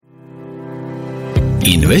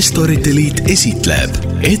Investoriteliit esitleb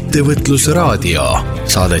Ettevõtlusraadio.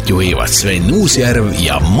 Saadet juhivad Swen Uusjärv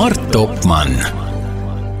ja Mart Opmann.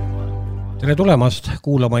 Tere tulemast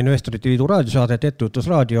kuulama Investoriteliidu raadiosaadet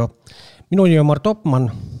Ettevõtlusraadio. Minu nimi on Mart Opmann.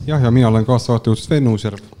 Ja mina olen ka saatejuhtideks Swen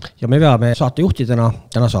Uusjärv. Ja me veame saatejuhtidena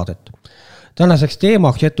täna saadet. Tänaseks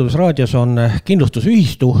teemaks Ettevõtlusraadios on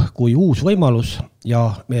kindlustusühistu kui uus võimalus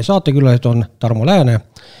ja meie saatekülalised on Tarmo Lääne,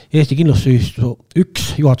 Eesti Kindlustusühistu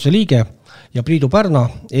 1 juhatuse liige ja Priidu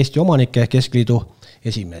Eesti omanike keskliidu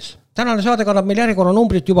esimees. Tänane saade kannab meil järjekorra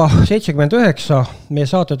numbrit juba 79. Meie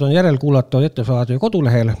saated on järelkuulatud Ettevõtlusraadio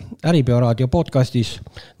kodulehel, Äripäevaraadio podcastis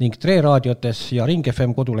ning Tre raadiotes ja Ring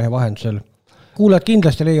FM kodulehe vahendusel. Kuulajad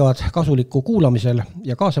kindlasti leiavad kasulikku kuulamisel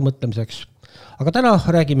ja kaasamõtlemiseks. Aga täna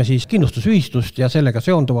räägime siis kindlustusühistust ja sellega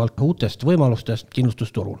seonduvalt uutest võimalustest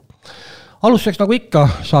kindlustusturul. Alustuseks nagu ikka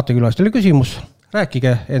saatekülalistele küsimus.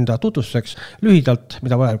 Rääkige enda tutvustuseks lühidalt,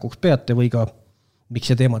 mida vajalikuks peate või ka miks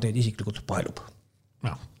see teema teid isiklikult paelub.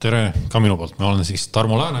 Tere ka minu poolt. Ma olen siis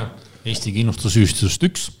Tarmo Lääne, Eesti Kindlustusühistust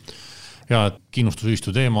 1. Ja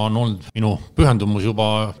kindlustusühistu teema on olnud minu pühendumus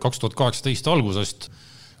juba 2018 algusest,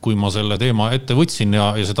 kui ma selle teema ette võtsin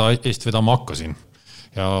ja seda eest vedama hakkasin.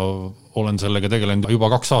 Ja olen sellega tegelenud juba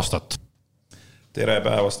 2 aastat. Tere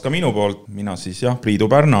päevast ka minu poolt. Mina siis Priidu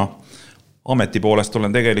Ameti poolest olen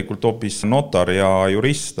tegelikult hoopis notar ja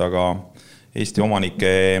jurist, aga Eesti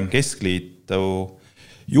omanike keskliitu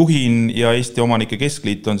juhin ja Eesti omanike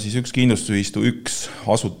keskliit on siis üks kindlustusühistu 1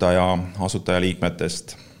 asutaja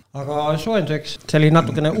liikmetest. Aga soojenduseks, see oli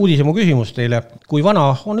natukene uudisemu küsimus teile. Kui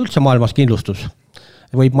vana on üldse maailmas kindlustus?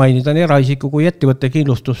 Võib mainida nii eraisiku kui ettevõtte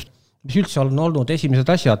kindlustust. Mis üldse on olnud esimesed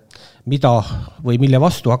asjad, mida või mille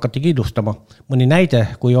vastu hakati kindlustama? Mõni näide,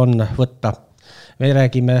 kui on võtta. Me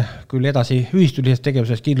räägime küll edasi ühistulisest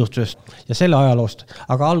tegevusest, kindlustusest ja selle ajaloost,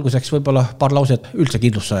 aga alguseks võib-olla paar lauset üldse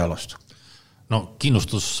kindlustuse ajaloost.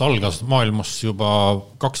 Kindlustus algas maailmas juba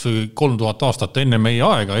 2 või 3 tuhat aastat enne meie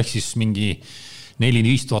aega, ehk siis mingi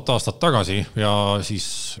 4-5 tuhat aastat tagasi ja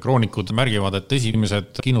siis kroonikud märgivad, et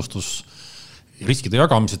esimesed kindlustusriskide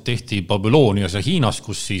jagamised tehti Babylonias ja Hiinas,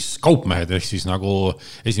 kus siis kaupmehed ehk siis nagu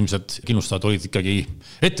esimesed kindlustajad olid ikkagi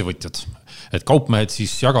ettevõtjad. Et kaupmehed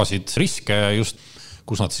siis jagasid riske just,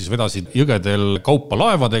 kus nad siis vedasid jõgedel kaupa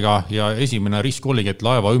laevadega ja esimene risk oligi, et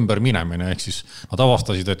laeva ümber minemine. Ehk siis nad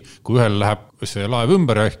avastasid, et kui ühel läheb see laev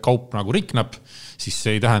ümber ja kaup nagu rikneb, siis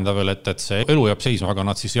see ei tähenda veel, et see elu jääb seisma, aga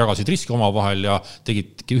nad siis jagasid riski omavahel ja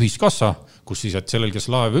tegidki ühiskassa, kus siis, et sellel, kes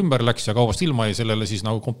laev ümber läks ja kaubast ilma jäi, sellele siis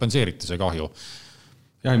nagu kompenseeriti see kahju.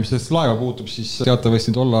 Ja mis sellest laeva puutub, siis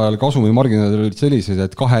teatavasti tol ajal kasumimarginaalid olid sellised,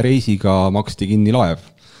 et 2 reisiga maksti kinni laev.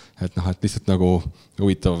 Et lihtsalt nagu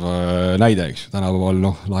huvitav näide, eks. Tänapäeval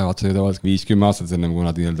laevad sõidavad 5-10 aastat enne, kui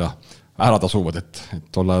nad ära tasuvad, et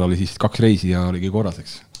tol ajal oli siis 2 reisi ja oligi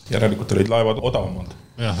korraseks. Järelikult olid laevad odavamad.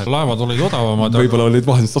 Jah, laevad olid odavamad. Võib-olla olid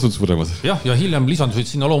vahendist tasud suuremad. Ja hiljem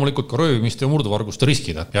lisandusid sinna loomulikult ka röövimiste ja murduvarguste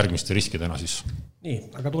riskid, järgmiste riskidena siis. Nii,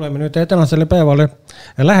 aga tuleme nüüd tänasele päevale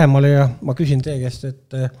lähemale ja ma küsin teie käest,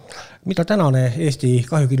 et mida tänane Eesti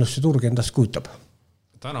kahjukindlustuse turg endast kujutab?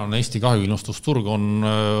 Tänane Eesti kahjukindlustusturg on,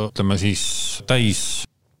 ütleme siis, täis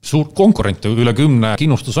suur konkurente, üle 10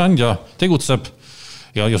 kindlustusandja tegutseb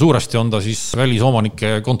ja suuresti on ta siis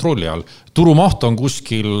välisomanike kontrolli all. Turumaht on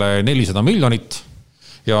kuskil 400 miljonit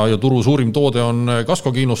ja turu suurim toode on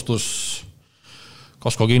kaskokindlustus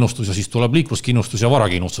ja siis tuleb liikluskindlustus ja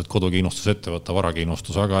varakindlustus, kodukindlustus, ettevõtte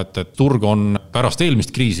varakindlustus, aga et turg on pärast eelmist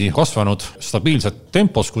kriisi kasvanud stabiilset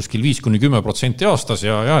tempos kuskil 5-10% aastas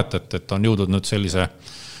ja et on jõudnud nüüd sellise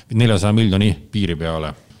 400 miljoni piiri peale.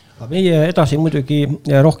 Meie edasi muidugi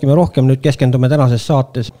rohkem ja rohkem nüüd keskendume tänases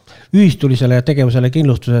saates ühistulisele tegevusele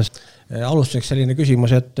kindlustuses. Alustuseks selline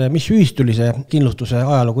küsimus, et mis ühistulise kindlustuse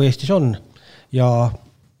ajalugu Eestis on ja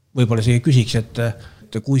võib-olla see küsiks,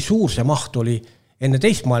 et kui suur see maht oli enne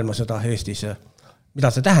teist maailmasõda Eestis,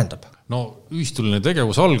 mida see tähendab? Ühistuline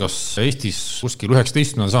tegevus algas Eestis kuskil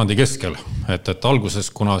 19. sajandi keskel, et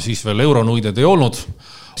alguses, kuna siis veel euronuided ei olnud,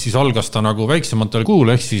 siis algas ta nagu väiksematel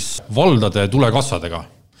kujul, ehk siis valdade tulekassadega.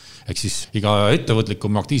 Ehk siis iga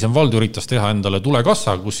ettevõtlikum aktiivsem vald üritas teha endale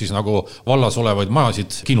tulekassa, kus siis nagu vallas olevaid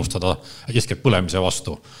majasid kindlustada eeskätt põlemise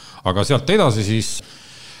vastu. Aga sealt edasi siis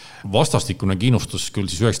vastastikune kindlustus küll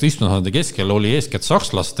siis 19. sajandi keskel oli eeskätt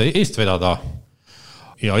sakslaste eest vedada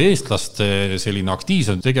ja eestlaste selline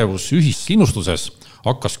aktiivsem tegevus ühiskindlustuses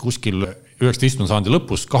hakkas kuskil 19. sajandi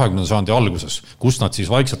lõpus, 20. sajandi alguses, kus nad siis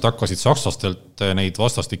vaikselt hakkasid sakslastelt neid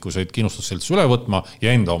vastastikuseid kindlustusseltsi üle võtma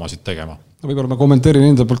ja enda omasid tegema. Võib-olla ma kommenteerin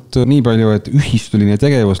enda poolt nii palju, et ühistuline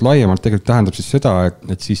tegevus laiemalt tegelikult tähendab siis seda,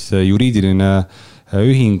 et siis juriidiline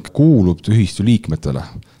ühing kuulub ühistu liikmetele.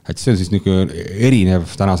 Et see on siis erinev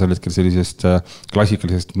tänasel hetkel sellisest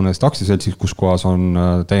klassikalisest mõnest aktsiaseltsist, kus kohas on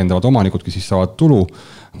täiendavad omanikud, kes siis saavad tulu,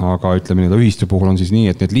 aga ütleme ühistu puhul on siis nii,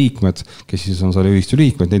 et need liikmed, kes siis on selle ühistu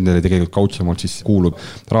liikmed, nendele tegelikult kaudsemalt siis kuulub.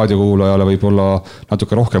 Raadiokuulajale võib olla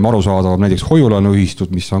natuke rohkem arusaadav näiteks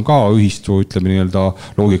hoiulaenuühistud, mis on ka ühistu, ütleme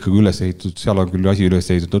loogikaga üles ehitatud, seal on küll asi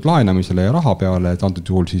üles ehitatud laenamisele ja raha peale, et antud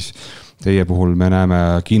juhul siis teie puhul me näeme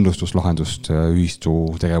kindlustuslahendust ühistu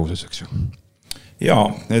tegevuses, eks ju? Jaa,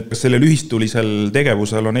 et sellel ühistulisel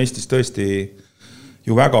tegevusel on Eestis tõesti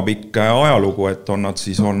ju väga pikk ajalugu, et on nad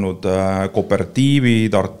siis olnud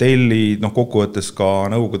kooperatiivid, artellid, kokkuvõttes ka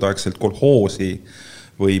nõukogudeaegselt kolhoosi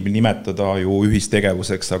võib nimetada ju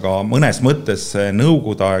ühistegevuseks, aga mõnes mõttes see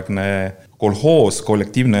nõukogudeaegne kolhoos,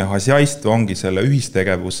 kollektiivne hasjaistu ongi selle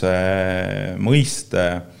ühistegevuse mõiste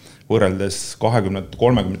võrreldes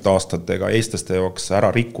 20-30 aastatega eestlaste jaoks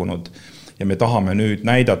ära rikkunud. Ja me tahame nüüd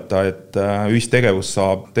näidata, et ühistegevus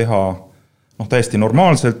saab teha täiesti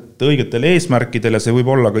normaalselt õigetel eesmärkidel ja see võib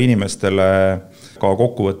olla ka inimestele ka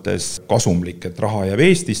kokkuvõttes kasumlik, et raha jääb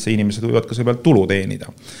Eestisse, inimesed võivad ka selle pealt tulu teenida.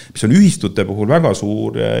 Mis on ühistute puhul väga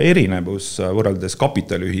suur erinevus võrreldes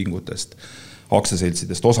kapitaliühingutest,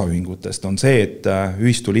 aktsiaseltsidest, osaühingutest, on see, et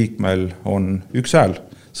ühistu liikmel on üks hääl,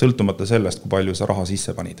 sõltumata sellest, kui palju sa raha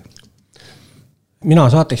sisse panid. Mina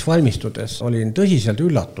saateks valmistudes olin tõsiselt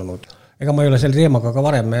üllatunud. Ega ma ei ole selle teemaga ka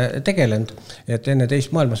varem tegelenud, et enne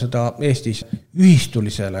teist maailmasõda Eestis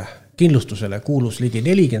ühistulisele kindlustusele kuulus ligi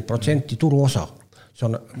 40% turuosa. See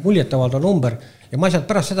on muljetavaldav number ja ma ei saanud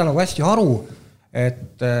pärast seda hästi aru,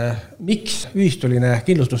 et miks ühistuline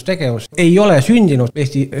kindlustustegevus ei ole sündinud.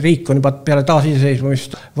 Eesti riik on juba peale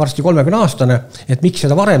taasiseseisvumist varsti 30-aastane, et miks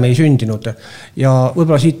seda varem ei sündinud. Ja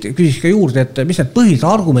võib-olla siit küsis ka juurde, et mis need põhilised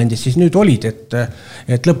argumendid siis nüüd olid,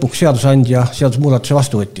 et lõpuks seadusandja seadusmuudatuse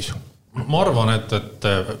vastu võttis? Ma arvan, et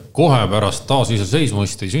kohe pärast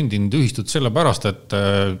taasiseseisvumist ei sündinud ühistud sellepärast, et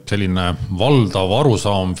selline valdav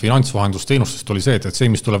arusaam finantsvahendusteenustest oli see, et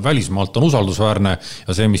see, mis tuleb välismaalt, on usaldusväärne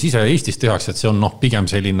ja see, mis ise Eestis tehakse, et see on pigem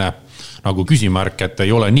selline nagu küsimärk, et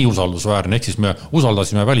ei ole nii usaldusväärne, ehk siis me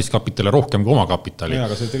usaldasime väliskapitale rohkem kui oma kapitali. Ja,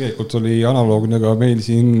 aga see tegelikult oli analoogne ka meil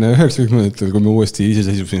siin 90-ndatel, kui me uuesti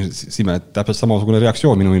iseseisvusime, et täpselt samasugune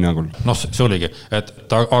reaktsioon minu hinnangul. See oligi,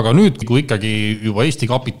 aga nüüd, kui ikkagi juba Eesti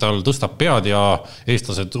kapital tõstab pead ja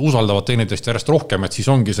eestlased usaldavad teineteist järjest rohkem, et siis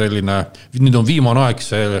ongi selline, nüüd on viimane aeg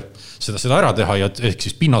seda ära teha ja ehk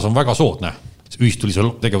siis pinnas on väga soodne ühistulise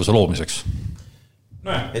tegevuse loomiseks.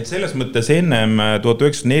 Et selles mõttes ennem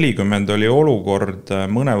 1940 oli olukord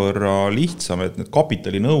mõnevõrra lihtsam, et need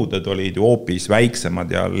kapitalinõuded olid ju hoopis väiksemad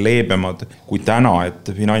ja leebemad kui täna, et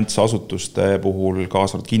finantsasutuste puhul,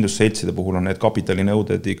 kaasavalt kindlustusseltside puhul on need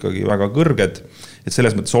kapitalinõuded ikkagi väga kõrged, et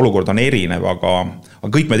selles mõttes olukord on erinev, aga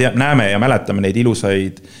kõik me näeme ja mäletame neid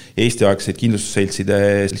ilusaid Eesti-aegseid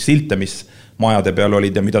kindlustusseltside silte, mis majade peal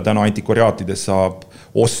olid ja mida täna antikvariaatides saab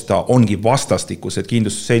osta, ongi vastastikused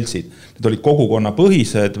kindlustusseltsid. Need olid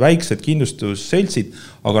kogukonnapõhised, väiksed kindlustusseltsid,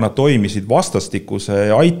 aga nad toimisid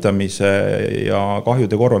vastastikuse aitamise ja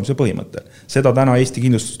kahjude korvamise põhimõttel. Seda täna Eesti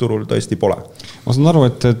kindlustusturul tõesti pole. Ma saan aru,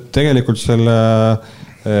 et tegelikult selle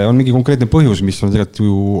on mingi konkreetne põhjus, mis on tegelikult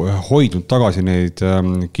ju hoidnud tagasi neid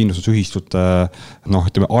kindlustusühistute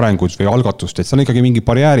arengut või algatust, et seal on ikkagi mingi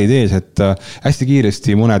barjäärid ees, et hästi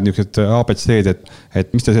kiiresti mõned niisugused ABC'd,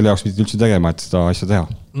 et mis te selle jaoks pidite üldse tegema, et seda asja teha?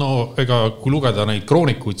 Ega kui lugeda neid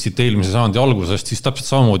kroonikuid siit eelmise sajandi algusest, siis täpselt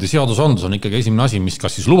samamoodi seadusandlus on ikkagi esimene asi, mis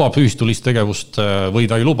kas siis lubab ühistulist tegevust või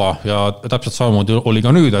ta ei luba ja täpselt samamoodi oli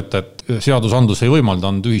ka nüüd, et seadusandlus ei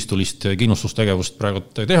võimaldanud ühistulist kindlustustegevust praegu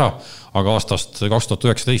teha, aga aastast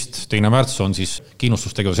 2019, 2. märts on siis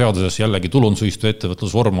kindlustustegevuse seaduses jällegi tulundusühistu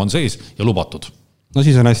ettevõtlusvorm on sees ja lubatud. No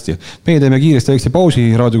siis on hästi. Meie teeme kiiresti väikse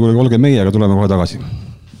pausi, raadiokuulaja olge meiega, tuleme kohe tagasi.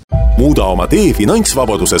 Muuda oma tee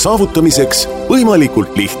finantsvabaduse saavutamiseks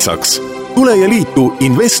võimalikult lihtsaks. Tule ja liitu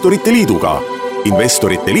Investoriteliiduga.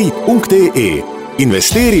 Investoriteliit.ee.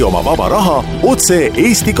 Investeeri oma vaba raha otse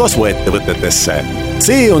Eesti kasvuettevõtetesse.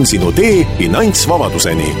 See on sinu tee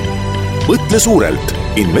finantsvabaduseni. Mõtle suurelt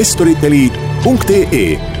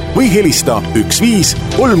Investoriteliit.ee või helista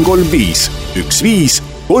 15335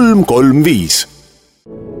 15335.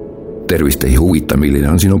 Tervist ei huvita, milline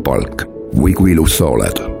on sinu palk või kui ilus sa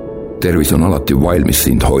oled. Tervis on alati valmis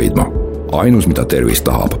sind hoidma. Ainus, mida tervis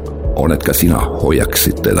tahab, on, et ka sina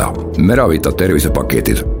hoiaksid teda. Meravita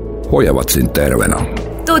tervisepaketid hoiavad sind tervena.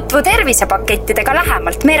 Tutvu tervisepakettidega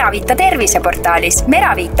lähemalt Meravita terviseportaalis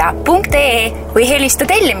meravita.ee või helista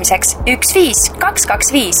tellimiseks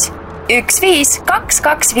 15225.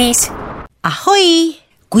 15225. Ahoi!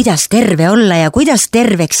 kuidas terve olla ja kuidas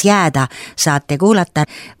terveks jääda, saate kuulata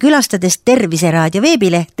külastades Terviseraadio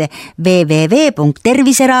veebilehte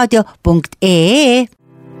www.terviseraadio.ee.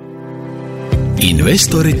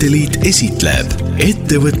 Investoriteliit esitleb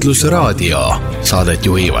Ettevõtlusraadio. Saadet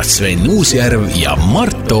juhivad Swen Uusjärv ja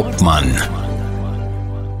Mart Opmann.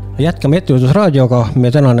 Jätkame Ettevõtlusraadioga.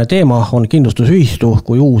 Meie tänane teema on kindlustusühistu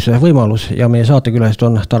kui uus võimalus ja meie saatekülalised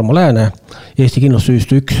on Tarmo Lääne, Eesti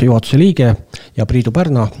Kindlustusühistu 1 juhatuse liige ja Priidu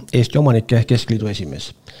Eesti omanike keskliidu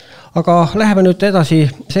esimees. Aga läheme nüüd edasi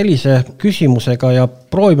sellise küsimusega ja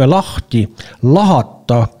proovime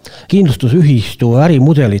lahata kindlustusühistu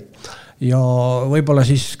ärimudelit ja võib-olla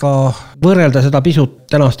siis ka võrrelda seda pisut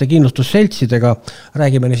tänaste kindlustusseltsidega.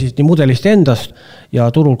 Räägime siis nii mudelist endast ja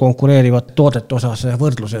turul konkureerivat toodete osas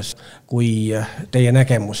võrdluses kui teie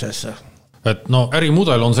nägemuses. Et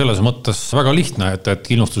ärimudel on selles mõttes väga lihtne, et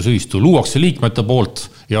kindlustusühistu luuakse liikmete poolt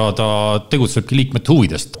ja ta tegutsebki liikmete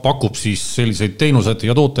huvidest. Pakub siis selliseid teenused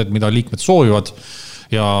ja tooteid, mida liikmed soovivad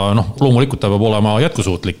ja loomulikult ta peab olema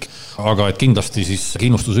jätkusuutlik. Aga et kindlasti siis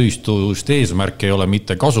kindlustusühistust eesmärk ei ole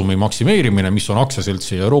mitte kasumi maksimeerimine, mis on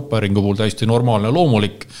aktsiaseltsi ja Euroopa äringu puhul täiesti normaalne ja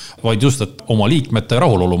loomulik, vaid just, et oma liikmete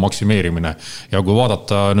rahulolu maksimeerimine. Ja kui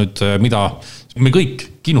vaadata nüüd, mida me kõik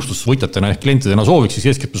kindlustusvõtjatena ehk klientidena sooviks, siis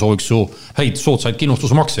eeskätt sooviks ju häid soodsaid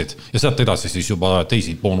kindlustusmakseid ja sealt edasi siis juba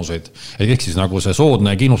teisi boonuseid. Ehk siis nagu see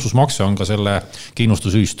soodne kindlustusmakse on ka selle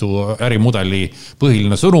kindlustusühistu ärimudeli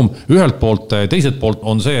põhiline sõnum. Ühelt poolt, teiselt poolt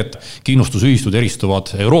on see, et kindlustusühistud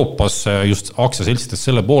eristuvad Euroopas just aktsiaseltsitest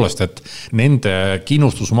selle poolest, et nende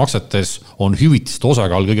kindlustusmaksetes on hüvitiste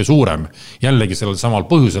osakaal kõige suurem. Jällegi sellel samal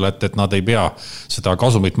põhjusel, et nad ei pea seda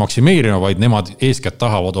kasumit maksimeerima, vaid nemad eeskätt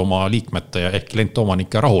tahavad oma liikmete ja ehk klientomanike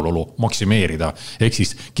rahulolu maksimeerida. Ehk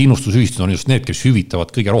siis kindlustusühistud on just need, kes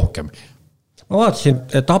hüvitavad kõige rohkem. Ma vaatasin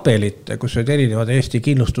tabelit, kus olid erinevad Eesti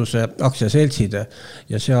kindlustuse aktsiaseltsid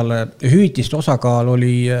ja seal hüvitiste osakaal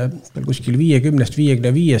oli kuskil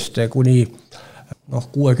 50-55 kuni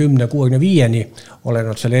 60-65-ni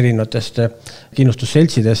olennud seal erinevatest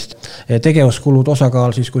kindlustusseltsidest. Tegevuskulud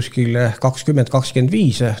osakaal siis kuskil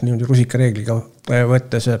 20-25 niimoodi rusikareegliga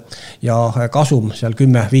võttes ja kasum seal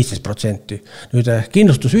 10-15%. Nüüd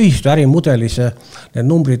kindlustusühistu ärimudelis need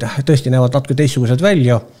numbrid tõesti näevad natuke teistsugused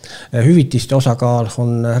välja. Hüvitiste osakaal on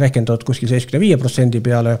rehkendatud kuskil 75%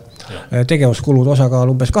 peale, tegevuskulud osakaal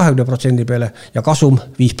umbes 20% peale ja kasum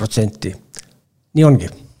 5%. Nii ongi.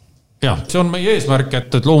 Ja, see on meie eesmärk,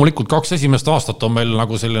 et loomulikult 2 esimest aastat on meil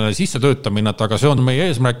nagu selline sissetöötamine, aga see on meie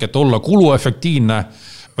eesmärk, et olla kuluefektiivne,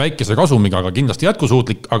 väikese kasumiga, aga kindlasti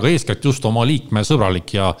jätkusuutlik, aga eeskätt just oma liikme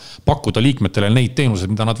sõbralik ja pakkuda liikmetele neid teenuseid,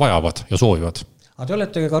 mida nad vajavad ja soovivad. Aga te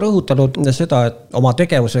olete ka rõhutanud seda, et oma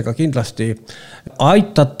tegevusega kindlasti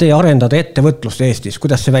aitate arendada ettevõtlust Eestis.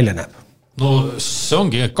 Kuidas see välja näeb? See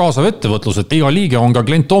ongi kaasav ettevõtlus, et iga liige on ka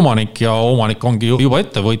klientomanik ja omanik ongi juba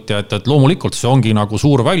ettevõtja, et loomulikult see ongi nagu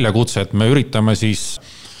suur väljakutse, et me üritame siis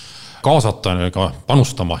kaasata,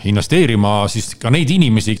 panustama, investeerima siis ka neid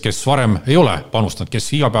inimesi, kes varem ei ole panustanud,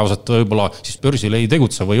 kes igapäevaselt võib-olla siis börsil ei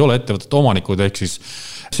tegutse või ei ole ettevõtete omanikud, ehk siis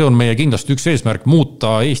see on meie kindlasti üks eesmärk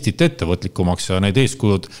muuta Eestit ettevõtlikumaks ja need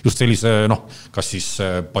eeskujud just sellise, kas siis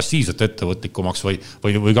passiivselt ettevõtlikumaks või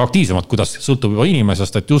ka aktiivsemalt, kuidas sõltub juba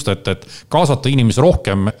inimesest, et just, et kaasata inimesi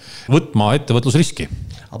rohkem võtma ettevõtlusriski.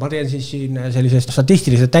 Aga ma teen siis siin sellise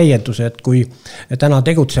statistilise täienduse, et kui täna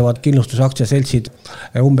tegutsevad kindlustusaktsiaseltsid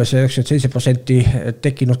umbes 97%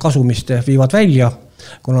 tekkinud kasumist viivad välja,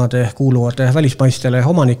 kuna nad kuuluvad välismaistele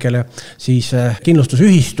omanikele, siis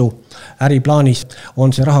kindlustusühistu äriplaanis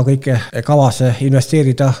on see raha kõike kavas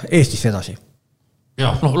investeerida Eestis edasi.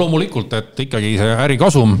 Ja, loomulikult, et ikkagi see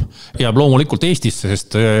ärikasum jääb loomulikult Eestisse,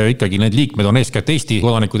 sest ikkagi need liikmed on eeskätt Eesti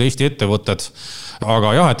kodanikud, Eesti ettevõtted.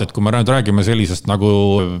 Aga jah, et kui me räägime sellisest nagu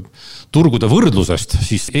turgude võrdlusest,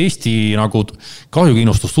 siis Eesti nagu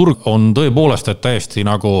kahjukindlustusturg on tõepoolest, et täiesti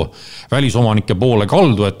nagu välisomanike poole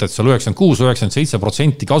kaldu, et seal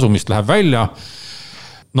 96-97% kasumist läheb välja,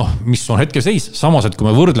 mis on hetkeseis. Samas, et kui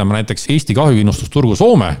me võrdleme näiteks Eesti kahjukindlustusturgu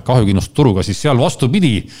Soome kahjukindlustusturuga, siis seal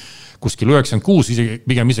vastupidi kuskil 96,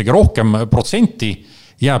 pigem isegi rohkem protsenti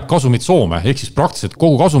jääb kasumit Soome, ehk siis praktiliselt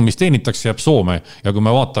kogu kasum, mis teenitakse, jääb Soome. Ja kui me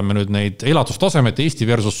vaatame nüüd neid elatustasemet Eesti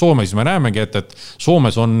versus Soome, siis me näemegi, et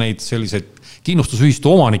Soomes on neid selliseid kindlustusühistu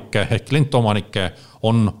omanikke ehk klientomanikke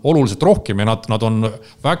on oluliselt rohkem ja nad on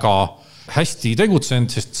väga hästi tegutsenud,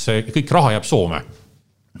 sest see kõik raha jääb Soome.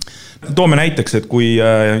 Toome näiteks, et kui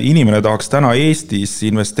inimene tahaks täna Eestis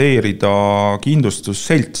investeerida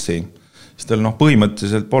kindlustusseltsi, siis teil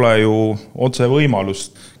põhimõtteliselt pole ju otse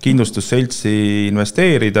võimalust kindlustusseltsi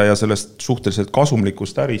investeerida ja sellest suhteliselt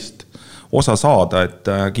kasumlikust ärist osa saada, et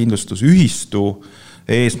kindlustusühistu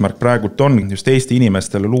eesmärk praegult on just Eesti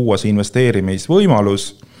inimestele luua see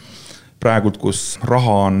investeerimisvõimalus. Praegult, kus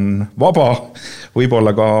raha on vaba,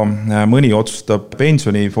 võib-olla ka mõni otsustab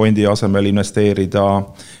pensionifondi asemel investeerida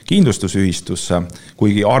kindlustusühistusse,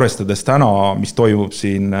 kuigi arvestades täna, mis toimub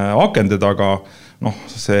siin akende taga,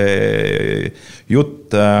 see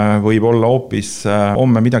jutt võib olla hoopis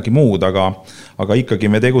homme midagi muud, aga ikkagi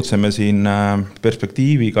me tegutseme siin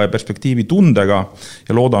perspektiiviga ja perspektiivitundega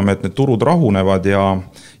ja loodame, et need turud rahunevad ja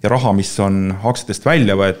raha, mis on aktsiatest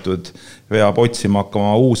välja võetud, peab otsima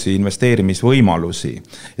hakkama uusi investeerimisvõimalusi.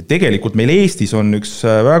 Et tegelikult meil Eestis on üks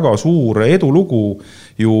väga suur edulugu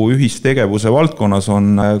ju ühistegevuse valdkonnas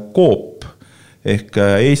on Coop ehk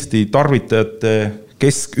Eesti tarvitajate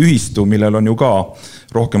ühistu, millel on ju ka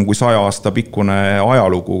rohkem kui 100 aasta pikkune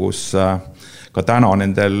ajalugu, kus ka täna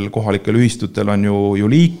nendel kohalikel ühistutel on ju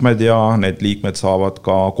liikmed ja need liikmed saavad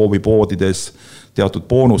ka Coopi poodides teatud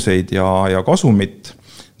boonuseid ja kasumit.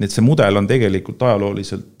 Nii et see mudel on tegelikult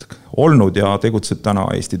ajalooliselt olnud ja tegutseb täna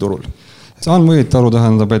Eesti turul. Saan võidet aru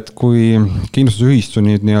tähendab, et kui kindlustusühistu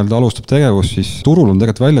nii-öelda alustab tegevust, siis turul on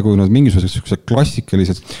tegelikult välja kujunenud mingisugused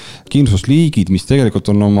klassikalised kindlustusliigid, mis tegelikult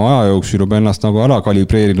on oma aja jooksul juba ennast nagu ära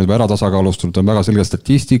kalibreerinud või ära tasakaalustunud, on väga selge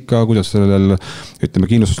statistika, kuidas sellel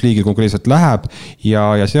kindlustusliigil konkreetselt läheb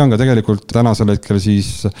ja see on ka tegelikult tänasel hetkel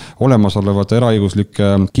siis olemasolevate eraõiguslike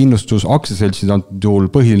kindlustusaktsiaseltside juhul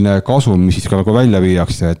põhiline kasum, mis siis ka nagu välja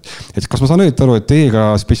viiakse. Et kas ma saan aru, et teiega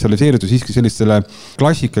spetsialiseeritud siiski sellistele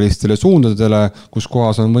klassikalistele suundadele, kus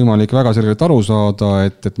kohas on võimalik väga selgelt aru saada,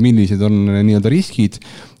 et millised on nii-öelda riskid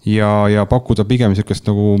ja pakkuda pigem sellist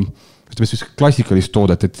nagu klassikalist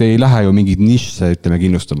toodet, et ei lähe ju mingid nišse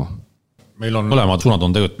kindlustama. Meil on mõlemad suunad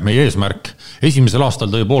on tegelikult meie eesmärk. Esimesel aastal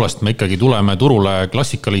tõepoolest me ikkagi tuleme turule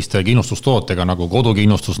klassikaliste kindlustustootega nagu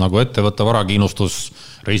kodukindlustus, nagu ettevõtte varakindlustus,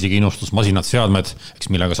 reisikindlustus, masinad, seadmed,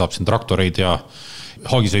 millega saab siin traktoreid ja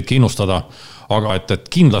haagiseid kindlustada. Aga et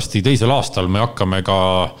kindlasti teisel aastal me hakkame ka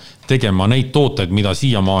tegema neid tooteid, mida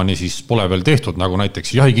siiamaani siis pole veel tehtud, nagu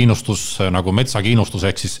näiteks jahikindlustus, nagu metsakindlustus,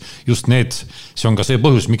 ehk siis just need, see on ka see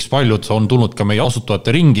põhjus, miks paljud on tulnud ka meie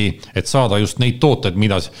asutajate ringi, et saada just neid tooteid,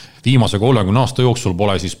 mida viimase 30 aasta jooksul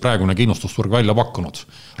pole siis praegune kindlustusturg välja pakkunud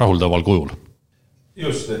rahuldaval kujul.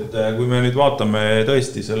 Just, et kui me nüüd vaatame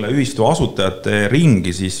tõesti selle ühistu asutajate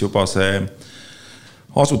ringi, siis juba see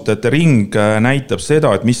asutajate ring näitab seda,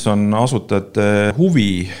 et mis on asutajate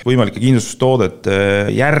huvi võimalike kindlustustoodete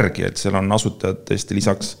järgi, et seal on asutajad tõesti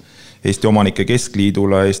lisaks Eesti Omanike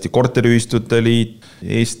Keskliidule, Eesti Korteriühistute-liit,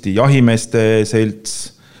 Eesti Jahimeeste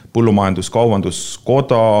Selts,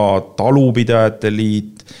 Põllumajandus-Kaubanduskoda, Talupidajate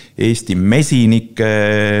liit, Eesti Mesinike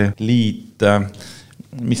liit,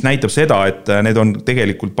 mis näitab seda, et need on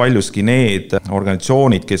tegelikult paljuski need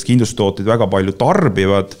organisatsioonid, kes kindlustustooteid väga palju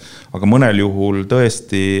tarbivad, aga mõnel juhul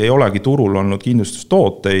tõesti ei olegi turul olnud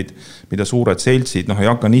kindlustustooteid, mida suured seltsid ei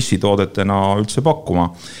hakka nišitoodetena üldse pakkuma.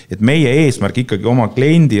 Et meie eesmärk ikkagi oma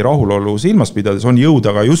kliendi rahulolu silmas pidades on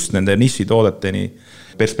jõuda ka just nende nišitoodeteni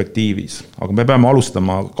perspektiivis, aga me peame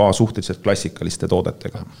alustama ka suhteliselt klassikaliste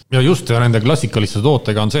toodetega. Ja just ja nende klassikaliste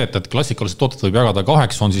tootega on see, et klassikalised tooted võib jagada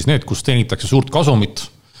 8, on siis need, kus teenitakse suurt kasumit,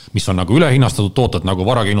 mis on nagu ülehinnastatud tooted, nagu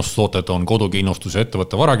varakindlustustooted on kodukindlustus ja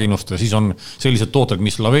ettevõtte varakindlustus ja siis on sellised tooted,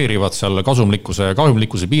 mis laveerivad seal kasumlikkuse ja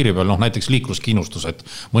kahjumlikkuse piiri peal, näiteks liikluskindlustus, et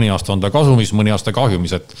mõni aasta on ta kasumis, mõni aasta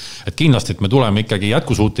kahjumis, et kindlasti, et me tuleme ikkagi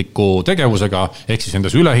jätkusuutliku tegevusega, ehk siis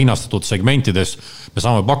nendes ülehinnastatud segmentides me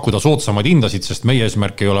saame pakkuda soodsamaid hindasid, sest meie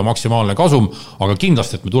eesmärk ei ole maksimaalne kasum, aga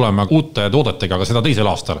kindlasti, et me tuleme uute toodetega ka seda teisel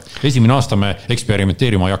aastal. Esimene aasta me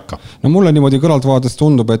eksperimenteerima ei hakka. No mulle niimoodi kõrvalt vaadates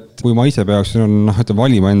tundub, et kui ma ise peaksin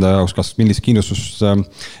valima enda jaoks, kas millist kindlustust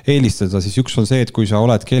eelistada, siis üks on see, et kui sa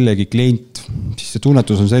oled kellegi klient, siis see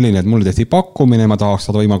tunnetus on selline, et mulle tehti pakkumine, ma tahaks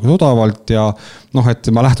saada võimalikult odavalt ja et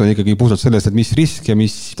ma lähtun ikkagi puhtalt sellest, et mis risk ja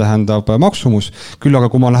mis tähendab maksumus. Küll aga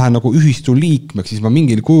kui ma lähen nagu ühistu liikmeks, siis ma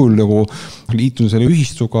mingil kujul nagu liitun selle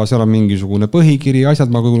ühistuga, seal on mingisugune põhikiri,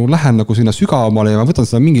 asjad, ma lähen nagu sinna sügavamale ja ma võtan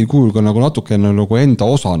seda mingil kujul ka nagu natukene nagu enda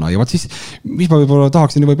osana. Ja vaat siis, mis ma võib-olla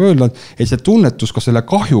tahaksin võib öelda, et see tunnetus ka selle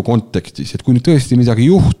kahju kontekstis, et kui nüüd tõesti midagi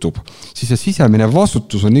juhtub, siis see sisemine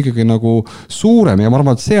vastutus on ikkagi nagu suurem ja ma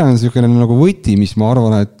arvan, et see on selline nagu võti, mis ma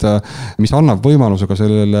arvan, et mis annab võimaluse ka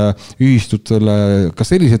sellele ühistutele ka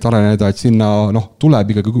selliselt areneda, et sinna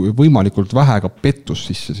tuleb ikkagi võimalikult vähe ka pettus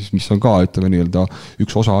sisse, mis on ka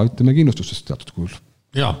üks osa kindlustustest teatud kujul.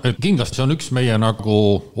 Ja, et kindlasti see on üks meie nagu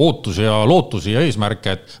ootusi ja lootusi ja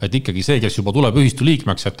eesmärke, et ikkagi see, kes juba tuleb ühistu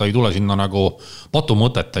liikmeks, et ta ei tule sinna nagu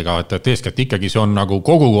patumõtetega, et eeskätt ikkagi see on nagu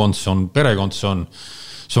kogukond, see on perekond,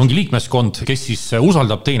 see ongi liikmeskond, kes siis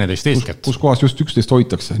usaldab teineteist eeskätt. Kus kohas just üksteist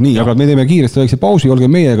hoitakse. Nii, aga me teeme kiiresti väikse pausi, olge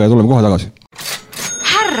meiega ja tuleme kohe tagasi.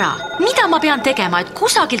 Härra, mida ma pean tegema, et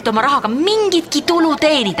kusagilt oma rahaga mingitki tulu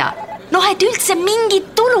teenida? Et üldse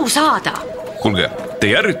mingit tulu saada. Kuulge,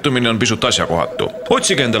 teie ärritumine on pisut asjakohatu.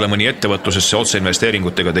 Otsige endale mõni ettevõtlusesse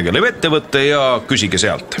otseinvesteeringutega tegelev ettevõtte ja küsige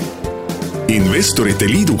sealt.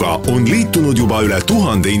 Investoriteliiduga on liitunud juba üle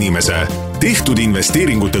 1000 inimese. Tehtud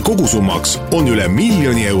investeeringute kogusummaks on üle 1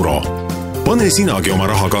 000 000 euro. Pane sinagi oma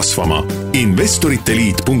raha kasvama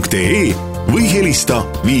investoriteliit.ee või helista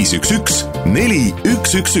 511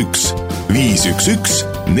 4111 511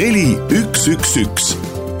 4111.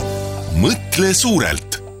 Mõtle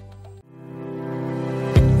suurelt.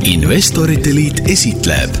 Investoriteliit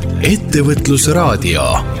esitleb Ettevõtlusraadio.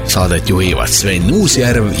 Saadet juhivad Swen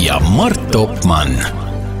Uusjärv ja Mart Opmann.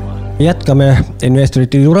 Jätkame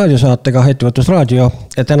Investoriteliidu raadiosaatega Ettevõtlusraadio.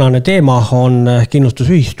 Tänane teema on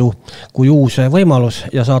kindlustusühistu kui uus võimalus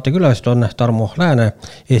ja saate külalist on Tarmo Lääne,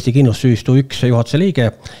 Eesti Kindlustusühistu 1 juhatuse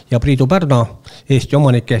liige ja Priidu Eesti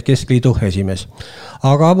omanike keskliidu esimees.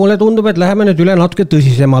 Aga mulle tundub, et läheme nüüd üle natuke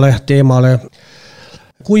tõsisemale teemale.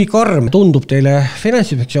 Kui karm tundub teile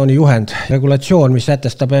Finantsinspektsiooni juhend, regulatsioon, mis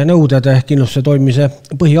sätestab nõuded kindlustuse toimimise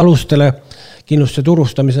põhialustele, kindlustuse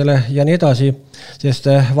turustamisele ja nii edasi, sest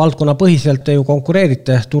valdkonna põhiselt te ju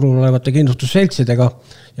konkureerite turul olevate kindlustusseltsidega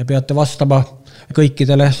ja peate vastama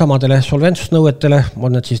kõikidele samadele solventsusnõuetele,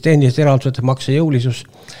 on need siis tehnilised eraldused, maksejõulisus,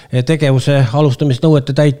 tegevuse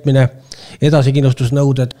alustamisnõuete täitmine,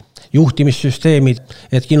 edasikindlustusnõuded, juhtimissüsteemid,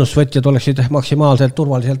 et kindlustusvõtjad oleksid maksimaalselt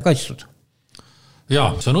turvaliselt kaitstud.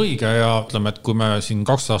 Jaa, see on õige ja ütleme, et kui me siin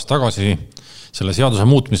 2 aastat tagasi selle seaduse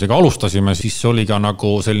muutmisega alustasime, siis oli ka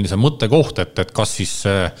nagu selline mõttekoht, et kas siis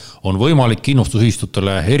on võimalik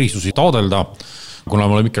kindlustusühistutele erisusi taodelda, kuna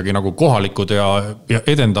me oleme ikkagi nagu kohalikud ja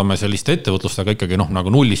edendame sellist ettevõtlust, aga ikkagi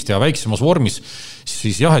nagu nullist ja väiksemas vormis,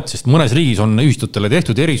 siis jah, et sest mõnes riigis on ühistutele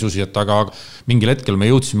tehtud erisusi, et aga mingil hetkel me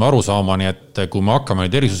jõudsime arusaamani, et kui me hakkame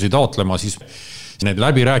neid erisusi taotlema, siis need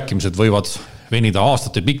läbirääkimised võivad venida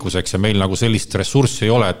aastate pikkuseks ja meil nagu sellist ressurssi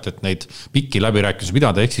ei ole, et neid pikki läbirääkimisi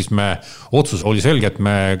pidada, ehk siis otsus oli selge, et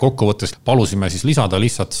me kokkuvõttes palusime siis lisada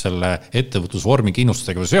lihtsalt selle ettevõtlusvormi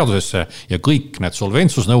kindlustustegevuse seadusesse ja kõik need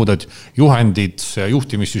solventsusnõuded, juhendid,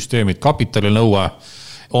 juhtimissüsteemid, kapitalinõue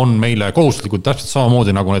on meile kohustuslikud täpselt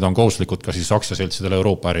samamoodi, nagu need on kohustuslikud ka siis aktsiaseltsidele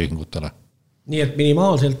Euroopa äriühingutele. Nii et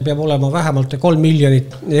minimaalselt peab olema vähemalt 3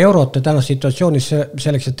 miljonit eurot tänas situatsioonis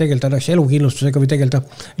selleks, et tegelda elukindlustusega või tegelda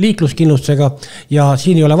liikluskindlustusega ja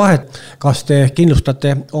siin ei ole vahet, kas te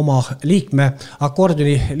kindlustate oma liikme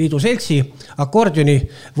akordioni liidu seltsi akordioni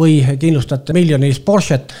või kindlustate miljonilist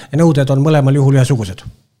Porschet ja nõuded on mõlemal juhul ühesugused.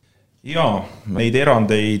 Jaa, neid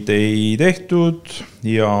erandeid ei tehtud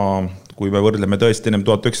ja kui me võrdleme tõesti ennem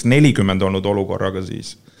 1940 olnud olukorraga,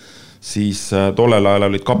 siis tollel ajal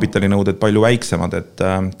olid kapitalinõuded palju väiksemad, et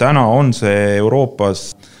täna on see Euroopas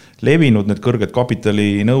levinud need kõrged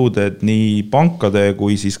kapitalinõuded nii pankade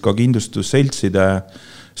kui siis ka kindlustusseltside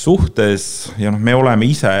suhtes ja me oleme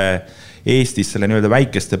ise Eestis selle nii-öelda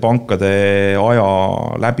väikeste pankade aja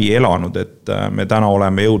läbi elanud, et me täna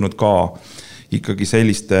oleme jõudnud ka ikkagi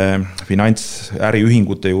selliste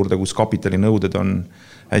finantsäriühingute juurde, kus kapitalinõuded on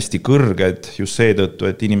hästi kõrged just seetõttu,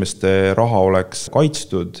 et inimeste raha oleks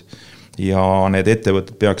kaitstud ja need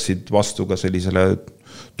ettevõtted peaksid vastu ka sellisele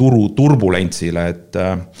turu turbulentsile,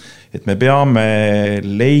 et me peame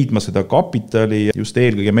leidma seda kapitali, just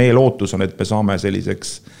eelkõige meie lootus on, et me saame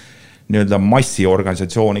selliseks nii-öelda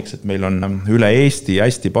massiorganisatsiooniks, et meil on üle Eesti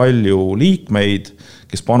hästi palju liikmeid,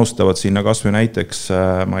 kes panustavad sinna kas või näiteks,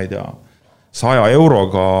 ma ei tea, 100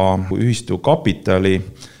 euroga ühistu kapitali,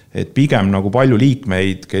 et pigem nagu palju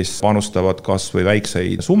liikmeid, kes panustavad kas või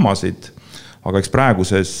väikseid summasid, aga eks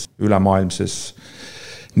praeguses ülemaailmses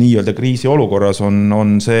nii-öelda kriisi olukorras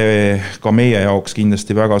on see ka meie jaoks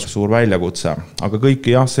kindlasti väga suur väljakutse. Aga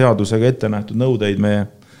kõiki seadusega ette nähtud nõudeid me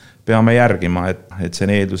peame järgima, et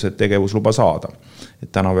see eeldus, et tegevusluba saada.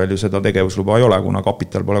 Et täna veel ju seda tegevusluba ei ole, kuna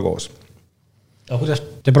kapital pole koos. Kuidas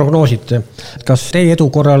te prognoosite, kas teie edu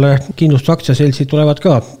korral kindlustusaktsiaseltsid tulevad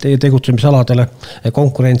ka teie tegutsemisaladele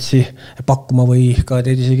konkurentsi pakkuma või ka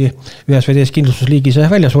teid isegi ühes või teis kindlustusliigis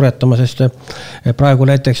välja suretama, sest praegu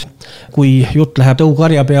näiteks, kui jutt läheb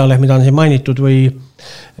tõukarja peale, mida on siin mainitud, või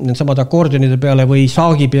samad akordionide peale või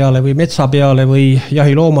saagi peale või metsa peale või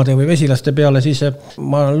jahiloomade või vesilaste peale, siis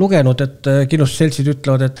ma olen lugenud, et kindlustusseltsid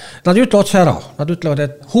ütlevad, et nad ei ütle otse ära, nad ütlevad,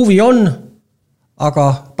 et huvi on,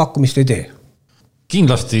 aga pakkumist ei tee.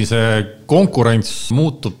 Kindlasti see konkurents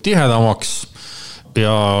muutub tihedamaks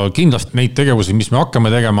ja kindlasti neid tegevusi, mis me hakkame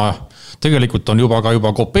tegema, tegelikult on juba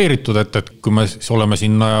kopeeritud, et kui me oleme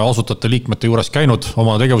siin asutajate liikmete juures käinud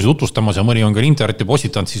oma tegevusi tutvustamas ja mõni on ka interneti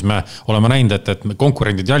postitanud, siis me oleme näinud, et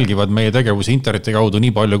konkurendid jälgivad meie tegevusi interneti kaudu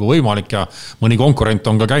nii palju kui võimalik ja mõni konkurent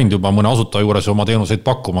on ka käinud juba mõne asutaja juures oma teenuseid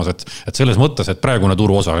pakkumas, et selles mõttes, et praegune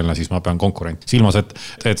turuosaline, siis ma pean konkurent silmas,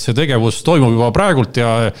 et see tegevus toimub juba praegult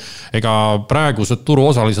ja ega praegused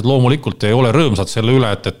turuosalised loomulikult ei ole rõõmsad selle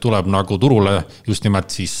üle, et tuleb nagu turule just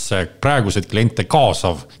nimelt siis praeguseid kliente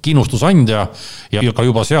kaasav kindlustusandja ja ka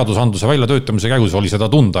juba seadusandluse väljatöötamise käigus oli seda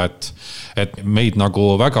tunda, et meid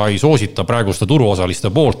nagu väga ei soosita praeguste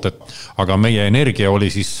turuosaliste poolt, aga meie energia oli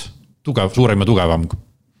siis suurem ja tugevam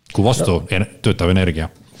kui vastu töötav energia.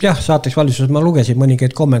 Jah, saateks valitsuses ma lugesin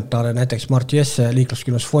mõningaid kommentaare, näiteks Mart Jesse,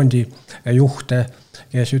 liikluskindlustusfondi juht,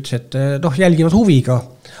 kes ütles, et jälgivad huviga,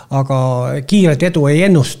 aga kiiret edu ei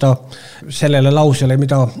ennusta sellele lausele,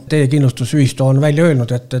 mida teie kindlustusühistu on välja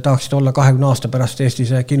öelnud, et tahaksid olla 20 aasta pärast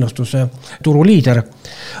Eestis kindlustuse turuliider.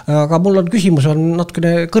 Aga mul on küsimus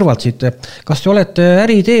natukene kõrvalt siit. Kas te olete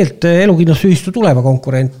äriteelt elukindlustusühistu tuleva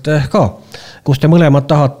konkurent ka, kus te mõlemad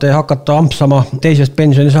tahate hakata ampsama teisest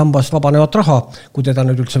pensionisambast vabanevat raha, kui teda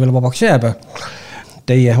nüüd üldse veel vabaks jääb,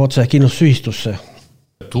 teie otse kindlustusühistusse?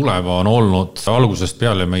 Tuleva on olnud algusest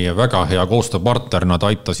peale meie väga hea koostööpartner, nad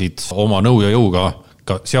aitasid oma nõu ja jõuga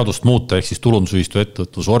ka seadust muuta, ehk siis tulundusühistu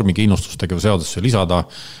ettevõtlusvormi kindlustustegevuse seadusesse lisada,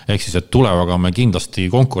 ehk siis, et Tulevaga me kindlasti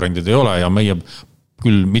konkurendid ei ole ja meie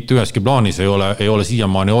küll mitte üheski plaanis ei ole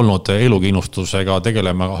siiamaani olnud elukindlustusega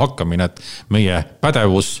tegelema hakkamine, et meie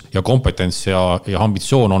pädevus ja kompetents ja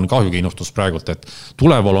ambitsioon on kahjukindlustus praegult, et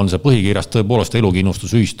Tuleval on see põhikirjas tõepoolest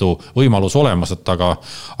elukindlustusühistu võimalus olemas,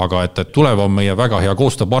 aga et Tulev on meie väga hea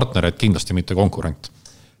koostööpartner, et kindlasti mitte konkurent.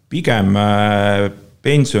 Pigem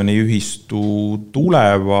pensioniühistu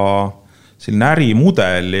Tuleva selline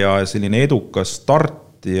ärimudel ja selline edukas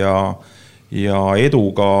start ja edu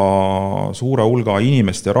ka suure hulga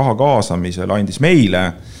inimeste raha kaasamisel andis meile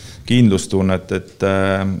kindlustunnet,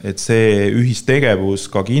 et see ühistegevus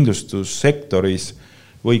ka kindlustussektoris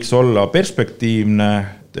võiks olla perspektiivne,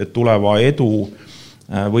 et Tuleva edu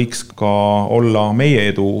võiks ka olla meie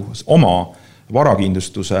edu oma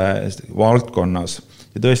varakindlustuse valdkonnas.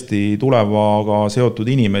 Ja tõesti Tulevaga seotud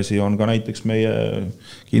inimesi on ka näiteks meie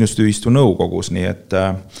kindlustusühistu nõukogus, nii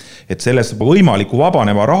et selles võimaliku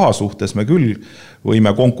vabaneva raha suhtes me küll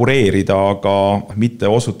võime konkureerida, aga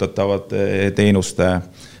mitte osutatavate teenuste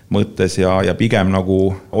mõttes ja pigem nagu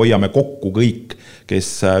hoiame kokku kõik,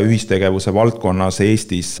 kes ühistegevuse valdkonnas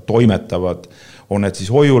Eestis toimetavad. On need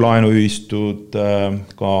siis hoiulaenuühistud,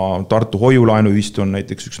 ka Tartu hoiulaenuühistu on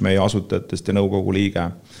näiteks üks meie asutajatest ja nõukogu liige.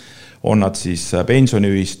 On nad siis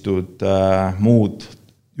pensioniühistud, muud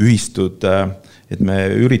ühistud, et me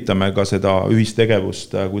üritame ka seda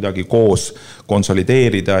ühistegevust kuidagi koos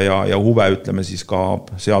konsolideerida ja huve ütleme siis ka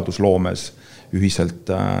seadusloomes ühiselt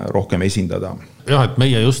rohkem esindada. Jah, et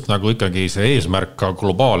meie just nagu ikkagi see eesmärk ka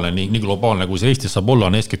globaalne, nii globaalne kui see Eestis saab olla,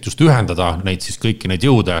 on eeskätt just ühendada neid siis kõiki neid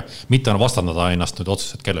jõude, mitte vastandada ennast nüüd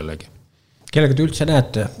otseselt kellelegi. Kellega te üldse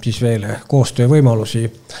näete siis veel koostöövõimalusi,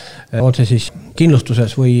 on see siis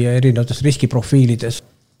kindlustuses või erinevates riskiprofiilides?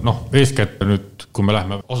 Eeskätt nüüd, kui me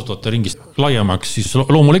läheme asutajate ringist laiemaks, siis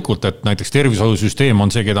loomulikult, et näiteks tervishoiusüsteem on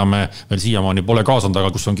see, keda me veel siiamaani pole kaasanud, aga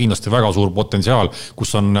kus on kindlasti väga suur potentsiaal,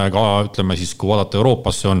 kus on ka, ütleme siis, kui vaadata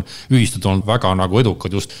Euroopasse, on ühistud olnud väga nagu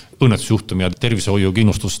edukad just õnnetusjuhtumi ja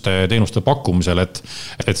tervishoiukindlustuste teenuste pakkumisel,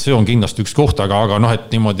 et see on kindlasti üks koht, aga et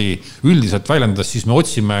niimoodi üldiselt väljendades, siis me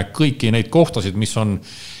otsime kõiki neid kohtasid, mis on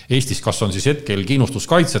Eestis, kas on siis hetkel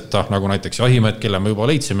kindlustuskaitseta, nagu näiteks jahimehed, kelle me juba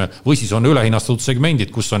leidsime, või siis on ülehinnastatud segmendid,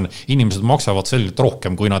 kus on inimesed maksavad selgelt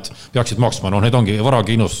rohkem, kui nad peaksid maksma. Need ongi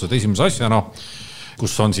varakindlustused esimese asjana,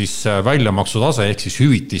 kus on siis väljamaksutase ehk siis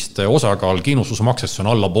hüvitiste osakaal kindlustusmaksesse on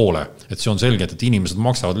alla poole. Et see on selge, et inimesed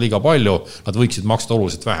maksavad liiga palju, nad võiksid maksta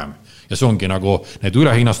oluliselt vähem. Ja see ongi nagu need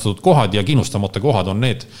ülehinnastatud kohad ja kindlustamata kohad on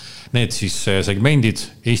need siis segmendid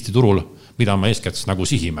Eesti turul, mida me eeskätt nagu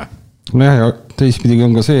sihime. Ja teistpidigi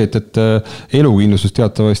on ka see, et elukindlustus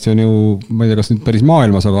teatavasti on ju, ma ei tea, kas nüüd päris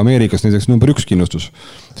maailmas, aga Ameerikas näiteks number 1 kindlustus,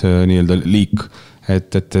 see nii-öelda liik.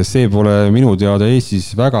 Et see pole minu teada Eestis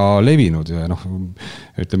väga levinud ja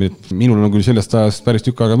ütleme, et minul on küll sellest ajast päris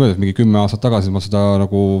tükk aega möödas, mingi 10 aastat tagasi ma seda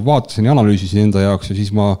nagu vaatasin ja analüüsisin enda jaoks ja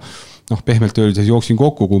siis ma pehmelt öeldes jooksin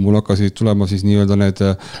kokku, kui mul hakkasid tulema siis nii-öelda need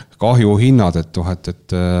kahjuhinnad, et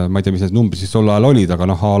ma ei tea, mis need numbrid siis tol ajal olid, aga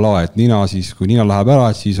et nina siis, kui nina läheb ära,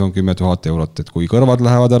 siis on 10 000 eurot, et kui kõrvad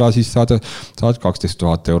lähevad ära, siis saad 12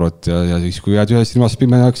 000 eurot ja siis kui jääd ühest silmast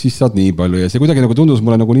pimedaks, siis saad nii palju ja see kuidagi nagu tundus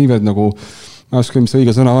mulle nagu niivõrd nagu, ma ei oska, mis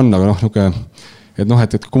õige sõna on, aga et noh,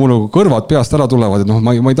 et kui mul kõrvad peast ära tulevad, et noh,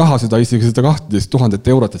 ma ei taha seda isegi seda 12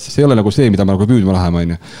 000 eurot, et see ei ole nagu see, mida me nagu püüdma läheme, on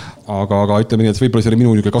ju. Aga ütleme nii, et võib-olla see oli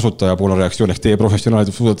minu kasutaja poole reaktsioon, ehk teie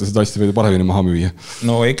professionaalid suudate seda asja veidi paremini maha müüa.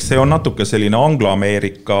 No eks see on natuke selline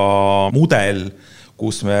Anglo-Ameerika mudel,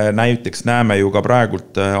 kus me näiteks näeme ju ka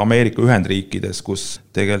praegult Ameerika Ühendriikides, kus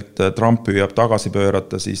tegelikult Trump püüab tagasi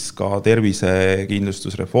pöörata siis ka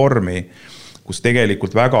tervisekindlustusreformi, kus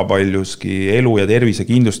tegelikult väga paljuski elu- ja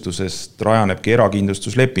tervisekindlustusest rajanebki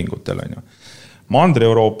erakindlustuslepingutel.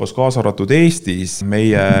 Mandri-Euroopas, kaasa arvatud Eestis,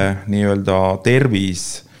 meie nii-öelda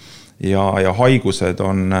tervis ja haigused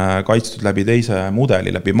on kaitstud läbi teise mudeli,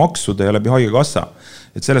 läbi maksude ja läbi haigekassa.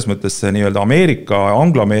 Et selles mõttes see nii-öelda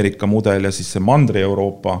Anglo-Ameerika mudel ja siis see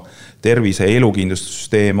Mandri-Euroopa tervise- ja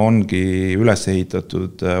elukindlustussüsteem ongi üles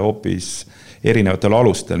ehitatud hoopis erinevatel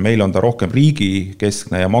alustel. Meil on ta rohkem riigi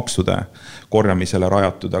keskne ja maksude korjamisele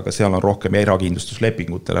rajatud, aga seal on rohkem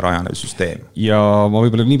erakindlustuslepingutele rajanev süsteem. Ja ma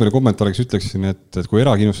võib-olla nii palju kommentaariks ütleksin, et kui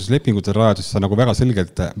erakindlustuslepingutele rajatud, siis sa nagu väga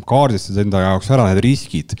selgelt kaardistad enda jaoks ära need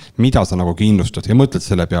riskid, mida sa nagu kindlustad ja mõtled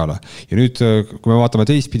selle peale. Ja nüüd, kui me vaatame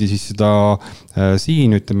teistpidi, siis seda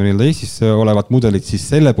siin, ütleme nii-öelda Eestis olevat mudelit, siis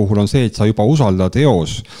selle puhul on see, et sa juba usaldad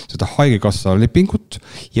eos seda haigekassa lepingut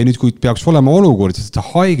ja nüüd, kui peaks olema olukord, et sa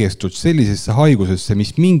haigestud sellisesse haigusesse,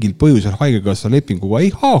 mis mingil põhjusel haigekassa lepinguga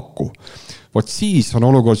ei haaku, vot siis on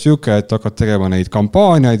olukord siuke, et hakkad tegema neid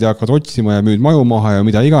kampaaniaid ja hakkad otsima ja müüd maju maha ja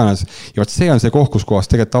mida iganes. Ja vot see on see koht, kus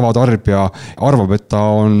kohas tegelikult tavatarbija arvab, et ta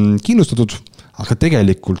on kindlustatud, aga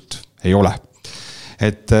tegelikult ei ole.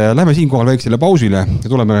 Et lähme siinkohal väiksele pausile ja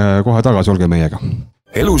tuleme kohe tagasi, olge meiega.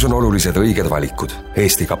 Elus on olulised õiged valikud.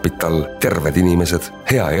 Eesti kapital, terved inimesed,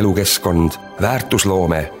 hea elukeskkond,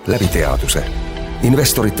 väärtusloome läbi teaduse.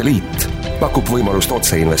 Investoriteliit pakub võimalust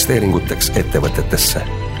otseinvesteeringuteks ettevõtetesse.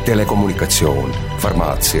 Telekommunikatsioon,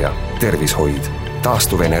 farmaatsia, tervishoid,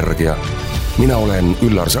 taastuvenergia. Mina olen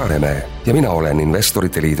Üllar Saaremäe ja mina olen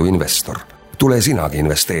Investoriteliidu investor. Tule sinagi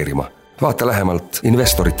investeerima. Vaata lähemalt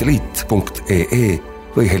investoriteliit.ee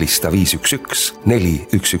või helista 511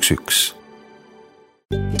 4111.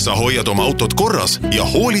 Sa hoiad oma autot korras ja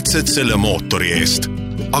hoolitsed selle mootori eest.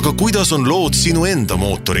 Aga kuidas on lood sinu enda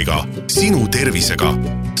mootoriga, sinu tervisega?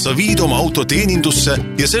 Sa viid oma auto teenindusse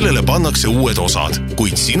ja sellele pannakse uued osad,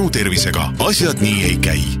 kuid sinu tervisega asjad nii ei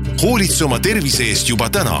käi. Hoolitse oma tervise eest juba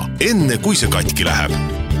täna, enne kui see katki läheb.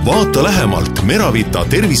 Vaata lähemalt Meravita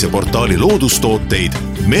terviseportaali loodustooteid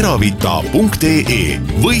meravita.ee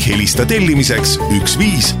või helista tellimiseks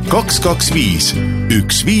 15225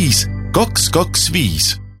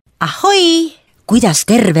 15225. Ahoi! Kuidas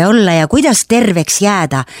terve olla ja kuidas terveks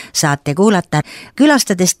jääda, saate kuulata,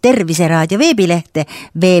 külastades Terviseraadio veebilehte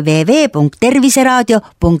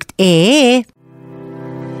www.terviseraadio.ee.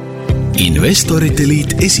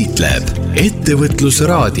 Investoriteliit esitleb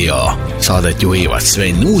Ettevõtlusraadio. Saadet juhivad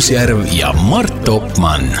Swen Uusjärv ja Mart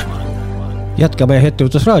Opmann. Jätkame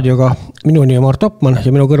Ettevõtlusraadioga. Minu nimi on Mart Opmann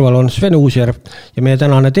ja minu kõrval on Swen Uusjärv ja meie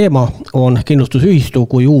tänane teema on kindlustusühistu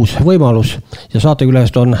kui uus võimalus ja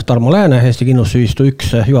saatekülalised on Tarmo Lääne, Eesti Kindlustusühistu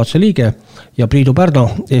juhatuse liige ja Priidu,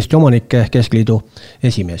 Eesti omanike keskliidu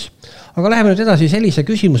esimees. Aga läheme nüüd edasi sellise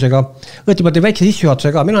küsimusega, õigemalt väikse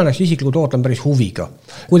sissejuhatusega, mina näeks isiklikult ootan päris huviga.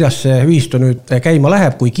 Kuidas see ühistu nüüd käima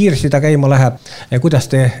läheb, kui kiiresti ta käima läheb, kuidas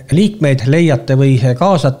te liikmeid leiate või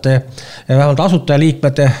kaasate, vähemalt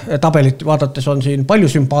asutajaliikmete tabelit vaadates on siin palju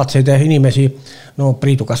sümpaatseid inimesi, no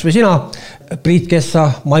Priidu kas või sina, Priit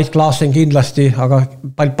Kessa, Mait Klaasen kindlasti, aga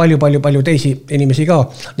palju teisi inimesi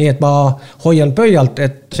ka, nii et ma hoian pöialt,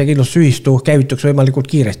 et see kindlustusühistu käivituks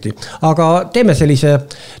võimalikult kiiresti. Aga teeme sellise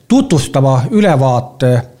tutvustava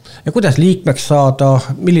ülevaate ja kuidas liikmeks saada,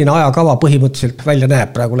 milline ajakava põhimõtteliselt välja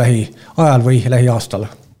näeb praegu lähiajal või lähiaastal?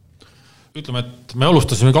 Ütleme, et me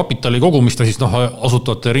alustasime kapitali kogumist ja siis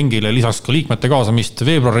asutajate ringile lisaks ka liikmete kaasamist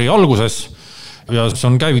veebruari alguses ja see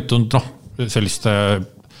on käivitunud sellist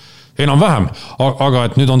enam-vähem, aga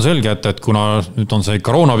et nüüd on selge, et kuna nüüd on see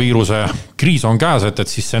koroonaviiruse kriis on käes, et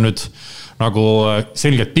siis see nüüd nagu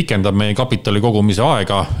selgelt pikendab meie kapitali kogumise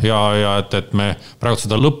aega ja et me praegu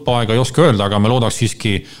seda lõppaega ei oska öelda, aga me loodaks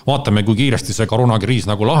siiski, vaatame, kui kiiresti see koroonakriis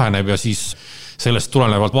nagu laheneb ja siis sellest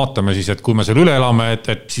tulenevalt vaatame siis, et kui me selle üle elame,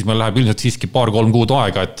 et siis meil läheb ilmselt siiski 2-3 kuud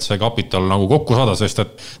aega, et see kapital nagu kokku saada, sest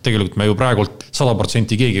et tegelikult me ju praegult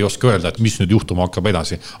 100% keegi ei oska öelda, et mis nüüd juhtuma hakkab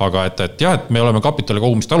edasi. Aga et jah, et me oleme kapitali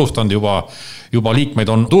kogumist alustanud, juba liikmeid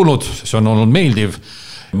on tulnud, see on olnud meeldiv,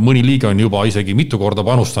 mõni liige on juba isegi mitu korda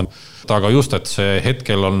panustanud, aga just, et see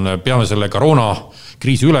hetkel peame selle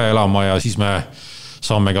koroonakriisi üle elama ja siis me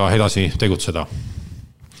saame ka edasi tegutseda.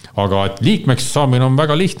 Aga et liikmeks saamine on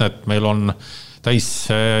väga lihtne, et meil on täis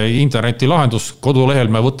internetilahendus, kodulehel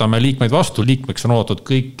me võtame liikmeid vastu, liikmeks on oodatud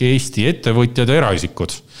kõik Eesti ettevõtjad ja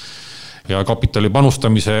eraisikud. Ja kapitali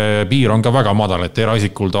panustamise piir on ka väga madal, et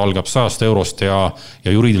eraisikul ta algab 100 eurost ja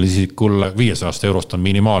juriidilisikul 500 eurost on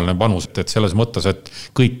minimaalne panus, et selles mõttes, et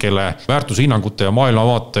kõik, kelle väärtushinnangute ja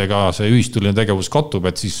maailmavaatega see ühistuline tegevus kattub,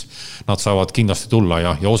 et siis nad saavad kindlasti tulla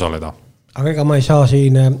ja osaleda. Aga ega ma ei saa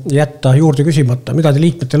siin jätta juurde küsimata, mida te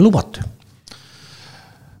liikmetele lubate?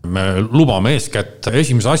 Me lubame eeskätt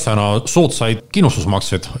esimese asjana soodsaid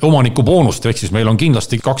kindlustusmaksed, omaniku boonust, ehk siis meil on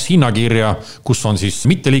kindlasti 2 hinnakirja, kus on siis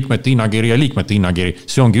mitteliikmete hinnakiri ja liikmete hinnakiri.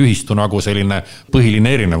 See ongi ühistu nagu selline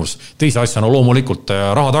põhiline erinevus. Teise asjana loomulikult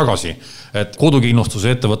raha tagasi, et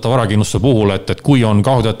kodukindlustuse ettevõtte varakindlustuse puhul, et kui on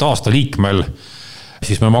 20 aasta liikmel,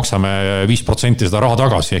 siis me maksame 5% seda raha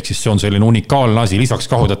tagasi, ehk siis see on selline unikaalne asi lisaks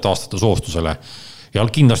 20 aastate soostusele. Ja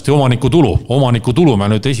kindlasti omaniku tulu me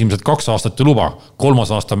nüüd esimesed 2 aastat ei luba. 3.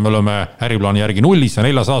 aasta me oleme äriplaani järgi nullis ja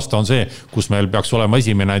 4. aasta on see, kus meil peaks olema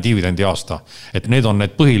esimene dividendi aasta. Et need on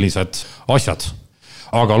need põhilised asjad.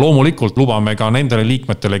 Aga loomulikult lubame ka nendele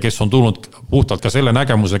liikmetele, kes on tulnud puhtalt ka selle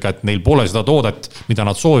nägemusega, et neil pole seda toodet, mida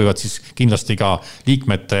nad soovivad, siis kindlasti ka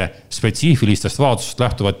liikmete spetsiifilistest vajadusest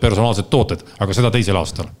lähtuvad personaalsed tooted, aga seda teisel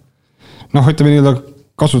aastal. Ütleme nii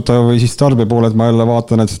kasutaja või siis tarbija poole, et ma jälle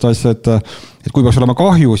vaatan, et seda asja, et kui peaks olema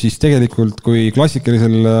kahju, siis tegelikult kui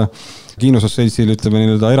klassikalisel kindlustusseltsil, ütleme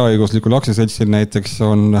eraõiguslikul aktsiaseltsil näiteks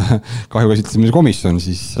on kahju käsitlemise komisjon,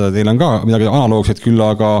 siis teil on ka midagi analoogset, küll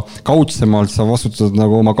aga kaudsemalt sa vastutad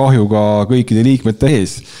nagu oma kahjuga kõikide liikmete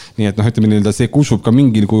ees. Nii et ütleme see kutsub ka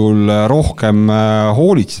mingil kujul rohkem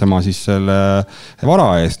hoolitsema siis selle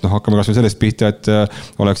vara eest. Hakkame kas või sellest pihta, et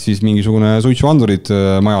oleks siis mingisugune suitsuandurid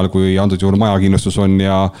majal, kui antud juhul majakindlustus on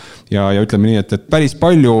ja ütleme nii, et päris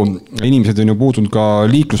palju inimesed on ju puutunud ka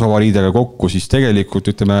liiklusavariidega kokku, siis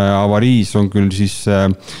tegelikult ütleme avariis on küll siis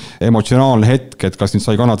emotsionaalne hetk, et kas nüüd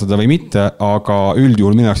sai kannatada või mitte, aga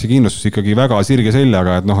üldjuhul minnakse kindlustus ikkagi väga sirge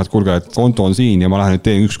seljaga, et kuulge, et konto on siin ja ma lähen nüüd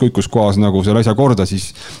teen ükskõik kus kohas nagu selle asja korda,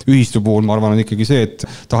 siis ühistu puhul ma arvan on ikkagi see, et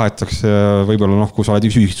tahetakse võib-olla kui sa oled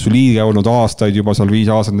ühistu liige olnud aastaid, juba seal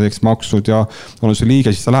 5 aastat näiteks maksnud ja olnud see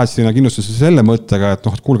liige, siis sa lähed sinna kindlustusse selle mõttega,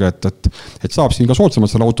 et kuulge, et saab siin ka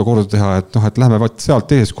soodsamalt selle auto korda teha, et lähme sealt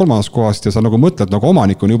teisest 3. kohast ja sa nagu mõtled nagu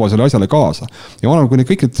omanikuni juba selle asjale kaasa. Ja ma arvan, kui need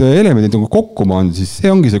kõik need elemendid nagu kokkuma on, siis see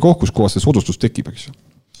ongi see koht, kus kohas see soodustus tekib, eks.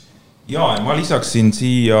 Ja ma lisaksin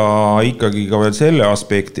siia ikkagi ka veel selle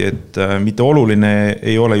aspekti, et mitte oluline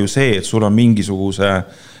ei ole ju see, et sul on mingisuguse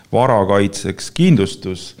varakaitseks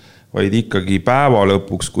kindlustus, vaid ikkagi päeva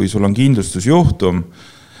lõpuks, kui sul on kindlustusjuhtum,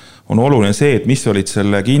 on oluline see, et mis olid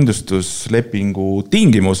selle kindlustuslepingu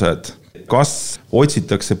tingimused. Kas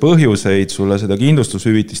otsitakse põhjuseid sulle seda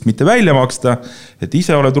kindlustushüvitist mitte välja maksta, et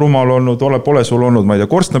ise oled rumal olnud, pole sul olnud, ma ei tea,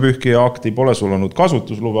 korstnapühkija akti, pole sul olnud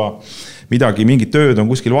kasutusluba, midagi, mingid tööd on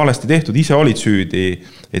kuskil valesti tehtud, ise olid süüdi,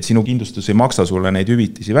 et sinu kindlustus ei maksa sulle neid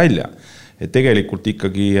hüvitisi välja. Et tegelikult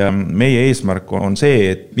ikkagi meie eesmärk on see,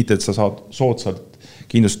 et mitte, et sa saad soodsalt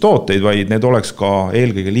kindlustustooteid, vaid need oleks ka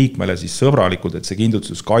eelkõige liikmele siis sõbralikud, et see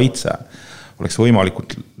kindlustuskaitse oleks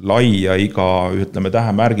võimalikult lai ja iga, ütleme,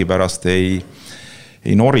 tähemärgi pärast ei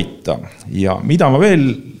norita. Ja mida ma veel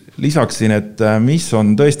lisaksin, et mis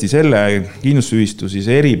on tõesti selle kindlustusühistu siis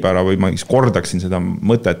eripära või ma kordaksin seda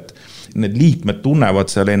mõtet, need liikmed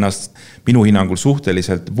tunnevad seal ennast minu hinnangul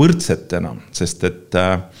suhteliselt võrdsetena, sest et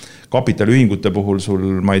kapitaliühingute puhul sul,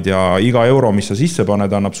 ma ei tea, iga euro, mis sa sisse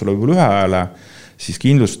paned, annab sulle võib-olla 1 hääle, siis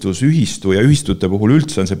kindlustusühistu ja ühistute puhul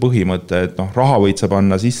üldse on see põhimõte, et raha võid sa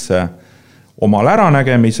panna sisse omal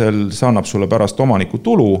äranägemisel, see annab sulle pärast omaniku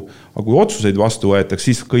tulu, aga kui otsuseid vastu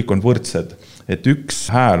võetakse, siis kõik on võrdsed. Et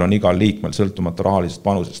 1 hääl on igal liikmel sõltumata rahalisest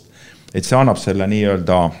panusest. Et see annab selle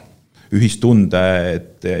nii-öelda ühistunde,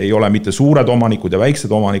 et ei ole mitte suured omanikud ja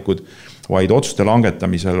väiksed omanikud, vaid otsuste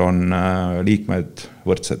langetamisel on liikmed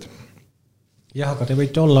võrdsed. Jah, aga te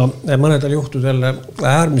võite olla mõnedel juhtudel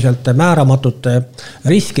äärmiselt määramatute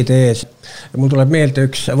riskide ees. Mul tuleb meelde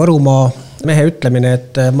üks Võrumaa mehe ütlemine,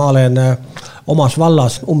 et ma olen omas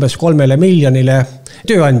vallas umbes 3 miljonile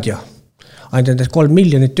tööandja. Ainult nendest 3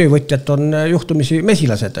 miljonit töövõtjat on juhtumisi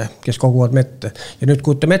mesilased, kes koguvad mett. Ja nüüd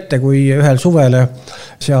kujutame ette, kui ühel suvele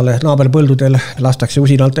seal naaberpõldudel lastakse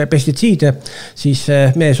usinalt pestitsiide, siis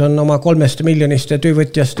mees on oma 3 miljonist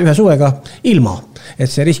töövõtjast 1 suvega ilma.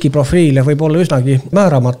 Et see riskiprofiil võib olla üsnagi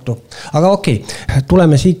määramatu. Aga okei,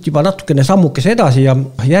 tuleme siit juba natukene sammukese edasi ja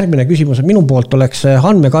järgmine küsimus minu poolt oleks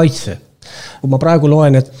andmekaitse. Kui ma praegu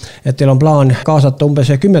loen, et teil on plaan kaasata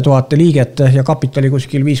umbes 10 000 liiget ja kapitali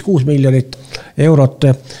kuskil 5-6 miljonit eurot,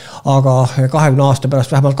 aga 20 aasta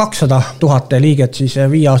pärast vähemalt 200 000 liiget, siis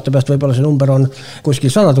 5 aasta pärast võib-olla see number on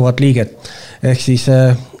kuskil 100 000 liiget. Ehk siis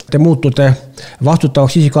te muutute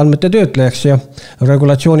vastutavaks isikuandmete töötlejaks ja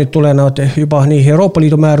regulatsioonid tulenevad juba nii Euroopa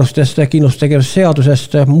Liidu määrustest, kindlustustegevuse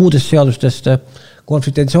seadusest, muudest seadustest,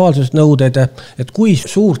 konfidentsiaalsusest nõuded, et kui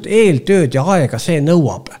suurt eeltööd ja aega see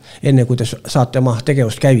nõuab, enne kui te saate oma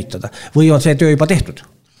tegevust käivitada või on see töö juba tehtud?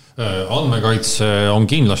 Andmekaitse on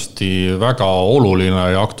kindlasti väga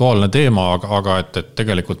oluline ja aktuaalne teema, aga et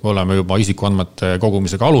tegelikult me oleme juba isikuandmete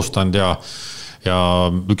kogumisega alustanud ja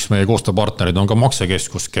üks meie koostööpartnerid on ka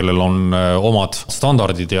maksekeskus, kellel on omad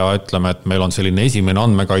standardid ja ütleme, et meil on selline esimene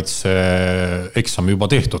andmekaitse eksam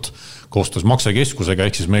juba tehtud koostöös maksekeskusega,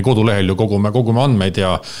 ehk siis meie kodulehel ju kogume andmeid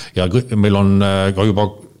ja meil on ka juba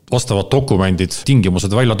vastavad dokumendid,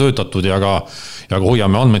 tingimused välja töötatud ja ka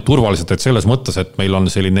hoiame andmeid turvaliselt, et selles mõttes, et meil on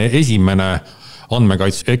selline esimene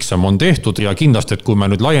andmekaitse eksam on tehtud ja kindlasti, et kui me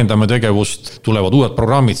nüüd laiendame tegevust, tulevad uued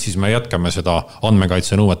programmid, siis me jätkame seda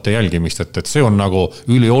andmekaitse nõuete jälgimist, et see on nagu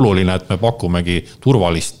ülioluline, et me pakumegi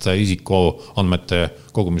turvalist isikuandmete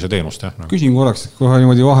kogumise teenust. Küsin korraks kohe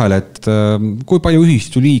niimoodi vahele, et kui palju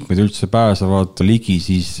ühistu liikmed üldse pääsevad ligi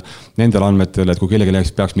siis nendel andmetele, et kui kellegi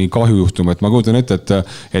peaks mingi kahju juhtuma, et ma kujutan ette,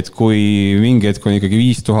 et kui mingi hetk on ikkagi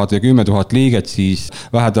 5000 ja 10 000 liiget, siis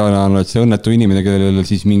vähetõenäoline, et see õnnetu inimene, kellel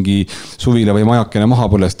siis mingi suvila või majakene maha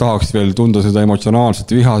põles, tahaks veel tunda seda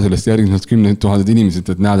emotsionaalset viha sellest järgmisest 10 000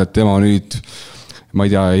 inimesed, et näed, et tema nüüd ma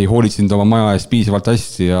ei tea, ei hoolitsenud oma maja eest piisavalt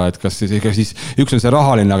hästi ja et kas siis üks on see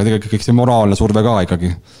rahaline, aga tegelikult see moraalne surve ka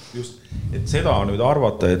ikkagi. Just, et seda nüüd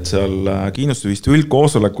arvata, et seal kindlustusühistu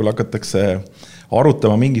üldkoosolekul hakatakse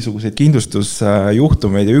arutama mingisuguseid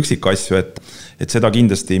kindlustusjuhtumeid ja üksikasju, et seda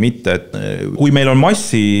kindlasti mitte. Et kui meil on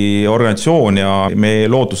massiorganisatsioon ja meie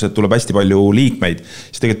lootused tuleb hästi palju liikmeid,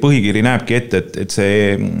 siis tegelikult põhikiri näebki ette, et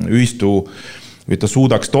see ühistu et ta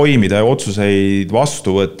suudaks toimida ja otsuseid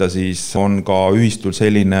vastu võtta, siis on ka ühistul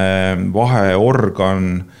selline vaheorgan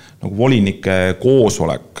nagu volinike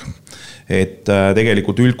koosolek. Et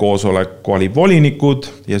tegelikult üldkoosolek valib volinikud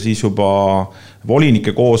ja siis juba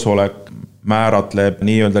volinike koosolek määratleb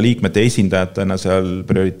nii-öelda liikmete esindajatena seal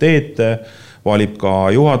prioriteete, valib ka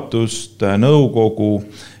juhatust, nõukogu,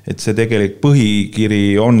 et see tegelikult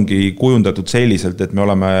põhikiri ongi kujundatud selliselt, et me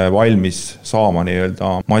oleme valmis saama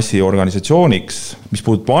nii-öelda massiorganisatsiooniks, mis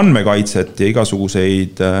puudutab andmekaitset ja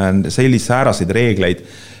igasuguseid sääraseid reegleid,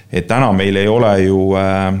 et täna meil ei ole ju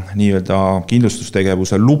nii-öelda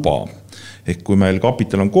kindlustustegevuse luba. Ehk kui meil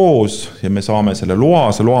kapital on koos ja me saame selle loa,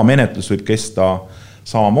 see loa menetlus võib kesta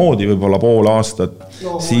samamoodi võib-olla pool aastat,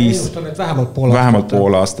 siis vähemalt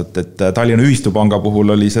pool aastat, et Tallinna Ühistupanga puhul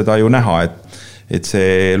oli seda ju näha, et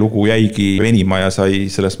see lugu jäigi venima ja sai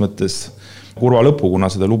selles mõttes kurva lõpu, kuna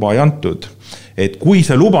seda luba ei antud. Et kui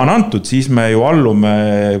see luba on antud, siis me ju allume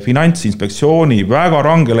Finantsinspektsiooni väga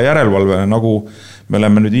rangele järelevalvele, nagu me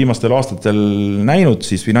oleme nüüd viimastel aastatel näinud,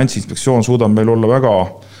 siis Finantsinspektsioon suudab meil olla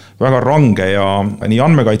väga range ja nii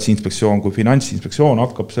andmekaitseinspektsioon kui Finantsinspektsioon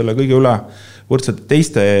hakkab selle kõige üle võrdselt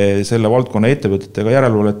teiste selle valdkonna ettevõtetega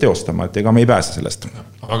järelevalvet teostama, et ega me ei pääse sellest.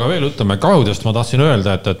 Aga veel ütleme kahjudest ma tahtsin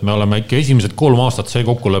öelda, et me oleme ikka esimesed 3 aastat see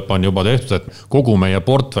kokkulepe on juba tehtud, et kogu meie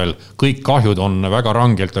portfell, kõik kahjud on väga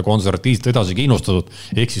rangelt ja konservatiivselt edasi kindlustatud,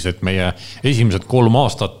 ehk siis, et meie esimesed 3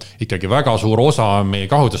 aastat ikkagi väga suur osa meie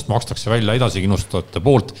kahjudest makstakse välja edasi kindlustajate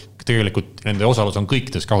poolt, tegelikult nende osalus on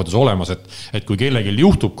kõikides kahjudes olemas, et kui kellelgi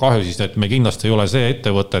juhtub kahju, siis et me kindlasti ei ole see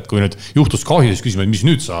ettevõte, et kui nüüd juhtus kahju, siis küsime, mis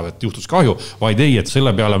nüüd saab, et juhtus kahju, vaid ei, et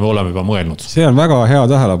selle peale me oleme juba mõelnud. See on väga hea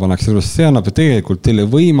tähelepanek, see annab tegelikult teile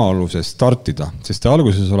võimaluse startida, sest te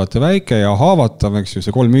alguses olete väike ja haavatav, eks ju,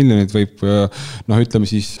 see 3 miljonit võib, ütleme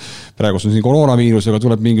siis, praegu on siin koroonaviirusega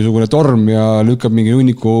tuleb mingisugune torm ja lükkab mingi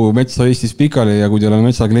hunniku metsa Eestis pikali ja kui teil on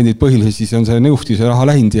metsakliendid põhilised, siis on see nõuhti see raha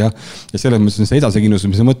läinud ja selles mõttes on see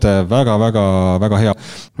edasikindlustamise mõte väga hea.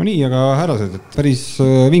 No nii, aga härrased, et päris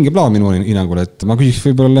vinge plaan minu hinnangul, et ma küsiks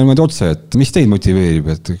võib-olla niimoodi otse, et mis teid motiveerib,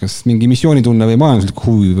 et kas mingi missioonitunne või majanduslik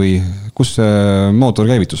huvi või kus see mootor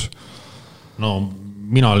käivitus? No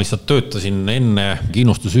mina lihtsalt töötasin enne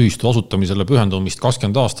kindlustusühistu asutamisele pühendumist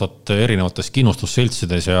 20 aastat erinevates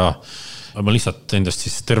kindlustusseltsides ja ma lihtsalt endast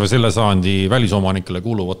siis terve selle saandi välisomanikele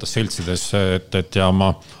kuuluvates seltsides, ja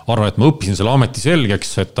ma arvan, et ma õppisin selle ameti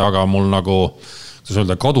selgeks, et aga mul nagu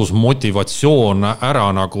kadus motivatsioon ära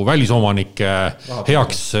nagu välisomanike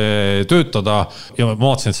heaks töötada ja ma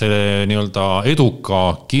vaatasin, et see nii-öelda eduka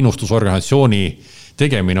kindlustusorganisatsiooni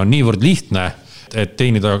tegemine on niivõrd lihtne, et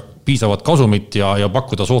teenida piisavat kasumit ja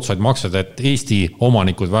pakkuda soodsaid maksed, et Eesti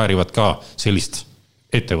omanikud väärivad ka sellist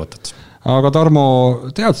ettevõtet. Aga Tarmo,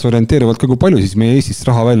 tead sa orienteerivalt ka, kui palju siis meie Eestist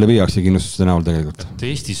raha välja viiakse kindlustuste näol tegelikult?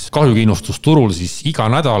 Eestis kahjukindlustusturul siis iga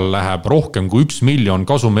nädal läheb rohkem kui 1 miljon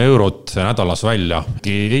kasumi eurot nädalas välja.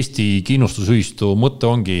 Eesti kindlustusühistu mõte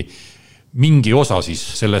ongi mingi osa siis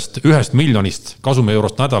sellest 1 miljonist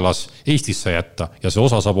kasumieurost nädalas Eestisse jätta ja see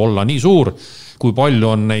osa saab olla nii suur, kui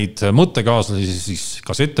palju on neid mõttekaaslasi, siis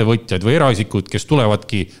kas ettevõtjaid või eraisikuid, kes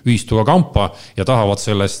tulevadki ühistuga kampa ja tahavad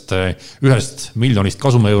sellest 1 miljonist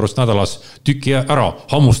kasumieurost nädalas tüki ära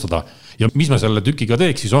hammustada. Ja mis me selle tükiga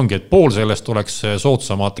teeks, siis ongi, et pool sellest oleks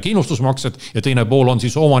soodsamad kindlustusmaksed ja teine pool on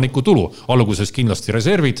siis omaniku tulu. Alguses kindlasti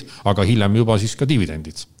reservid, aga hiljem juba siis ka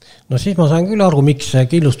dividendid. No siis ma saan küll aru, miks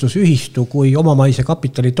kindlustusühistu kui omamaise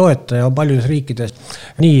kapitali toetaja on paljudes riikides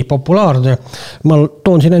nii populaarne. Ma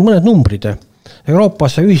toon siin mõned numbrid.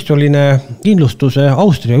 Euroopas ühistuline kindlustuse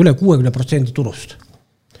Austria üle 60% turust.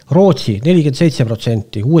 Rootsi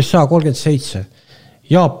 47%, USA 37%,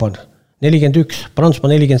 Jaapan 41,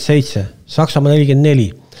 Prantsusmaa 47, Saksamaa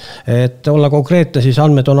 44. Et olla konkreetne, siis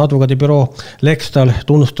andmed on advokaadibüroo Lextal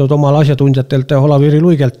tunnustatud omal asjatundjatelt Olav-Jüri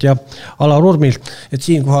Luigelt ja Alar Urmilt. Et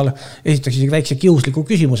siinkohal esitaks isegi väikse kiusliku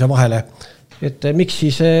küsimuse vahele. Et miks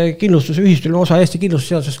siis kindlustusühistuline osa Eesti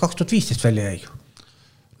kindlustusseadusest 2015 välja jäi?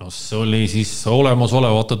 No see oli siis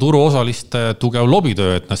olemasolevate turuosaliste tugev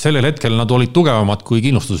lobitöö, et sellel hetkel nad olid tugevamad kui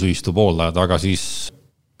kindlustusühistu pooldajad, aga siis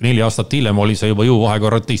 4 aastat hiljem oli see juba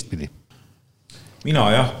jõuvahekorrad teistpidi. Mina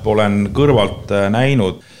olen kõrvalt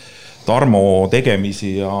näinud Tarmo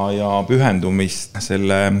tegemisi ja pühendumist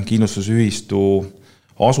selle kindlustusühistu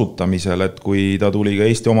asutamisel, et kui ta tuli ka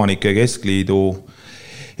Eesti Omanike Keskliidu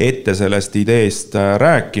ette sellest ideest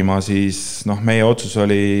rääkima, siis meie otsus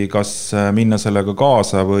oli kas minna sellega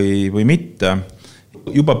kaasa või mitte.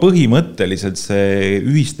 Juba põhimõtteliselt see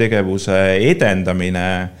ühistegevuse edendamine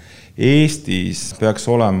Eestis peaks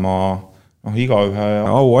olema igaühe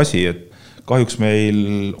auasi, et kahjuks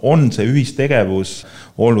meil on see ühistegevus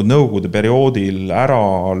olnud nõukogude perioodil ära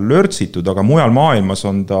lörtsitud, aga mujal maailmas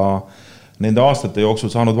on ta nende aastate jooksul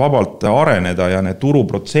saanud vabalt areneda ja need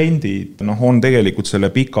turuprotsendid on tegelikult selle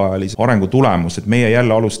pikaajalise arengu tulemus, et meie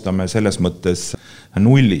jälle alustame selles mõttes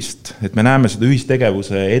nullist, et me näeme seda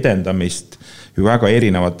ühistegevuse edendamist ju väga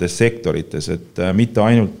erinevates sektorites, et mitte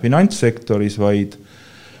ainult finantssektoris,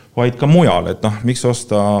 vaid ka mujal, et miks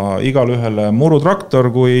osta igal ühele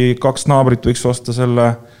murutraktor, kui 2 naabrit võiks osta selle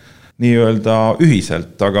nii-öelda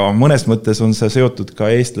ühiselt, aga mõnes mõttes on see seotud ka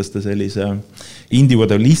eestlaste sellise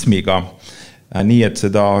individualismiga, nii et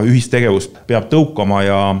seda ühistegevust peab tõukama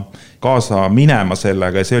ja kaasa minema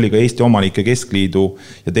sellega ja see oli ka Eesti Omanike Keskliidu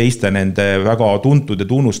ja teiste nende väga tuntud ja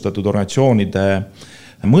tunnustatud organisatsioonide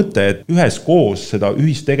mõte, et üheskoos seda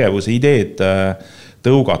ühistegevuse ideed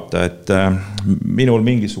tõugata, et minul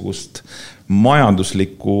mingisugust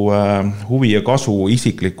majanduslikku huvi ja kasu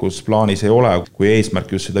isiklikus plaanis ei ole, kui eesmärk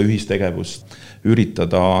just seda ühistegevust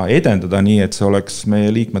üritada edendada nii, et see oleks meie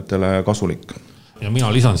liikmetele kasulik. Ja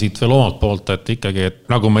mina lisan siit veel omalt poolt, et ikkagi, et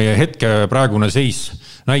nagu meie hetke praegune seis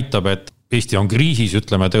näitab, et Eesti on kriisis,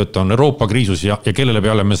 ütleme, tööta on Euroopa kriisus ja kellele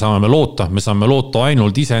peale me saame loota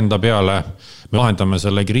ainult iseenda peale. Me lahendame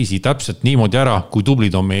selle kriisi täpselt niimoodi ära, kui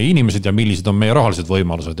tublid on meie inimesed ja millised on meie rahalised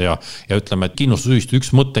võimalused ja ütleme, et kindlustusühistu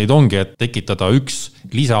üks mõtteid ongi, et tekitada üks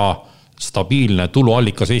stabiilne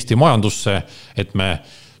tuluallikas Eesti majandusse, et me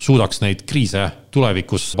suudaks neid kriise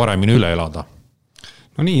tulevikus paremini üle elada.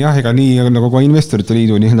 No nii ega nii nagu ka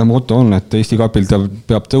Investoriteliidu nii moto on, et Eesti kapital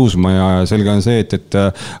peab tõusma ja selge on see, et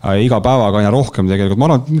iga päevaga aina rohkem tegelikult. Ma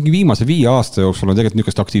arvan, viimase 5 aasta jooksul on tegelikult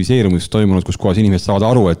niisugust aktiviseerumist toimunud, kus kohas inimesed saavad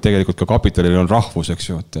aru, et tegelikult ka kapitalil on rahvus, eks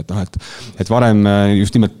ju. Et varem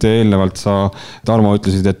just nimelt eelnevalt sa, Tarmo,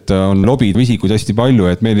 ütlesid, et on lobid või isikuid hästi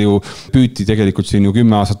palju, et meil ju püüti tegelikult siin ju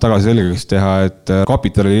 10 aastat tagasi selgeks teha, et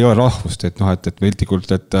kapitalil ei ole rahvust, et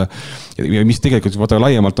vältikult, et mis tegelikult vaata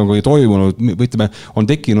laiemalt on toimunud, võtame, on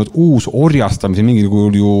tekkinud uus orjastamise mingi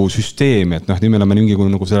ju süsteemi, et nüüd me oleme mingi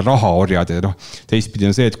nagu selle raha orjad ja teistpidi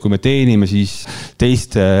on see, et kui me teenime siis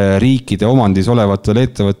teiste riikide omandis olevatele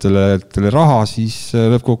ettevõttele raha, siis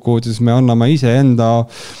lõppkokkuvõttes me anname iseenda,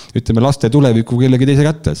 ütleme, laste tuleviku kellegi teise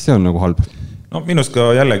kätte, see on nagu halb. No minust ka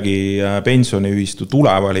jällegi pensioniühistu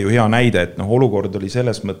tuleb oli ju hea näide, et olukord oli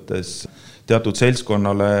selles mõttes teatud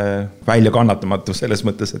seltskonnale välja kannatamatu selles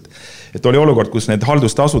mõttes, et oli olukord, kus need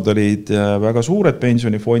haldustasud olid väga suured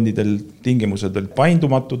pensionifondidel, tingimused olid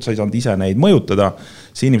paindumatud, sa ei saanud ise neid mõjutada,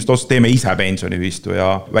 see inimesed otsus teeme ise pensioniühistu ja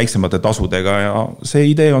väiksemate tasudega ja see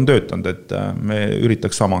idee on töötanud, et me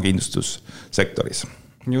üritaks sama kindlustussektoris.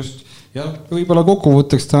 Just. Ja võib-olla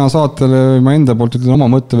kokkuvõtteks täna saatele ma enda poolt ütlen oma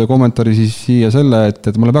mõtte või kommentaari siis siia selle,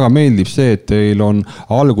 et mulle väga meeldib see, et teil on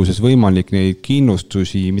alguses võimalik neid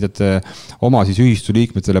kindlustusi, mida te oma siis ühistu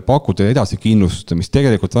liikmetele pakute edasi kindlustada, mis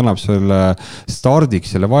tegelikult annab selle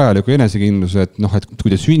stardiks, selle vajaliku enesekindluse, et et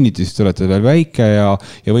kui te sünnite, siis te olete veel väike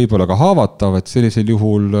ja võib-olla ka haavatav, et sellisel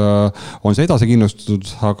juhul on see edasi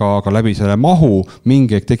kindlustatud, aga läbi selle mahu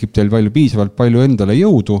mingi aeg tekib teil piisavalt palju endale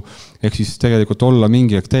jõudu, ehk siis tegelikult olla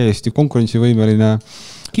mingi aeg täiesti konkurentsivõimeline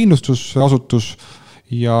kindlustusasutus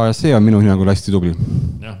ja see on minu hinnangul hästi tubli.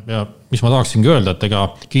 Ja mis ma tahaksingi öelda, et ega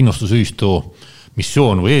kindlustusühistu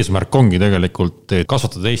missioon või eesmärk ongi tegelikult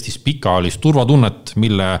kasvatada Eestis pikaajalist turvatunnet,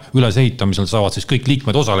 mille ülesehitamisel saavad siis kõik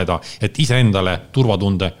liikmed osaleda, et iseendale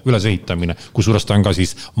turvatunde ülesehitamine, kusjuures ta on ka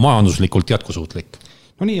siis majanduslikult jätkusuutlik.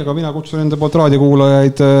 No nii, aga mina kutsun enda poolt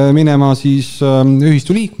raadiokuulajaid minema siis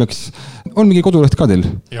ühistu liikmeks. On mingi koduleht ka teil?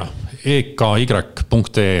 Jah,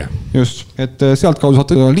 eki.ee. Just, et sealt kaudu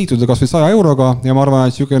saate liituda kas või 100 euroga ja ma arvan,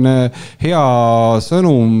 et selline hea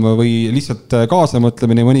sõnum või lihtsalt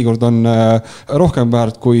kaasamõtlemine mõnikord on rohkem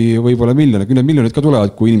väärt kui võib-olla miljonid. Küll need miljonid ka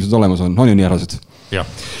tulevad, kui inimesed olemas on ju nii härrased. Ja.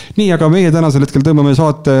 Nii, aga meie tänasel hetkel tõmbame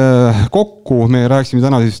saate kokku. Me rääksime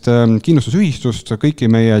täna siis kindlustusühistust. Kõiki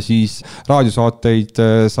meie siis raadiosaateid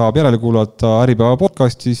saab järele kuulata Äripäeva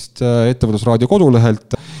podcastist, Ettevõtlusraadio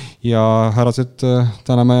kodulehelt. Ja härrased,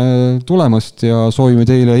 täname tulemast ja soovime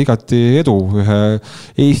teile igati edu ühe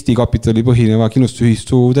Eesti kapitali põhineva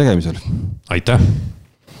kindlustusühistu tegemisel. Aitäh!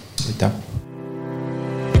 Aitäh!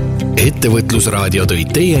 Ettevõtlusraadio tõid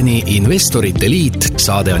teieni Investoriteliit.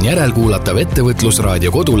 Saade on järelkuulatav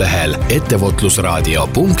Ettevõtlusraadio kodulehel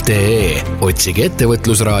ettevõtlusraadio.ee. Otsige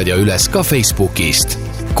Ettevõtlusraadio üles ka Facebookist.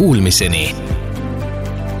 Kuulmiseni!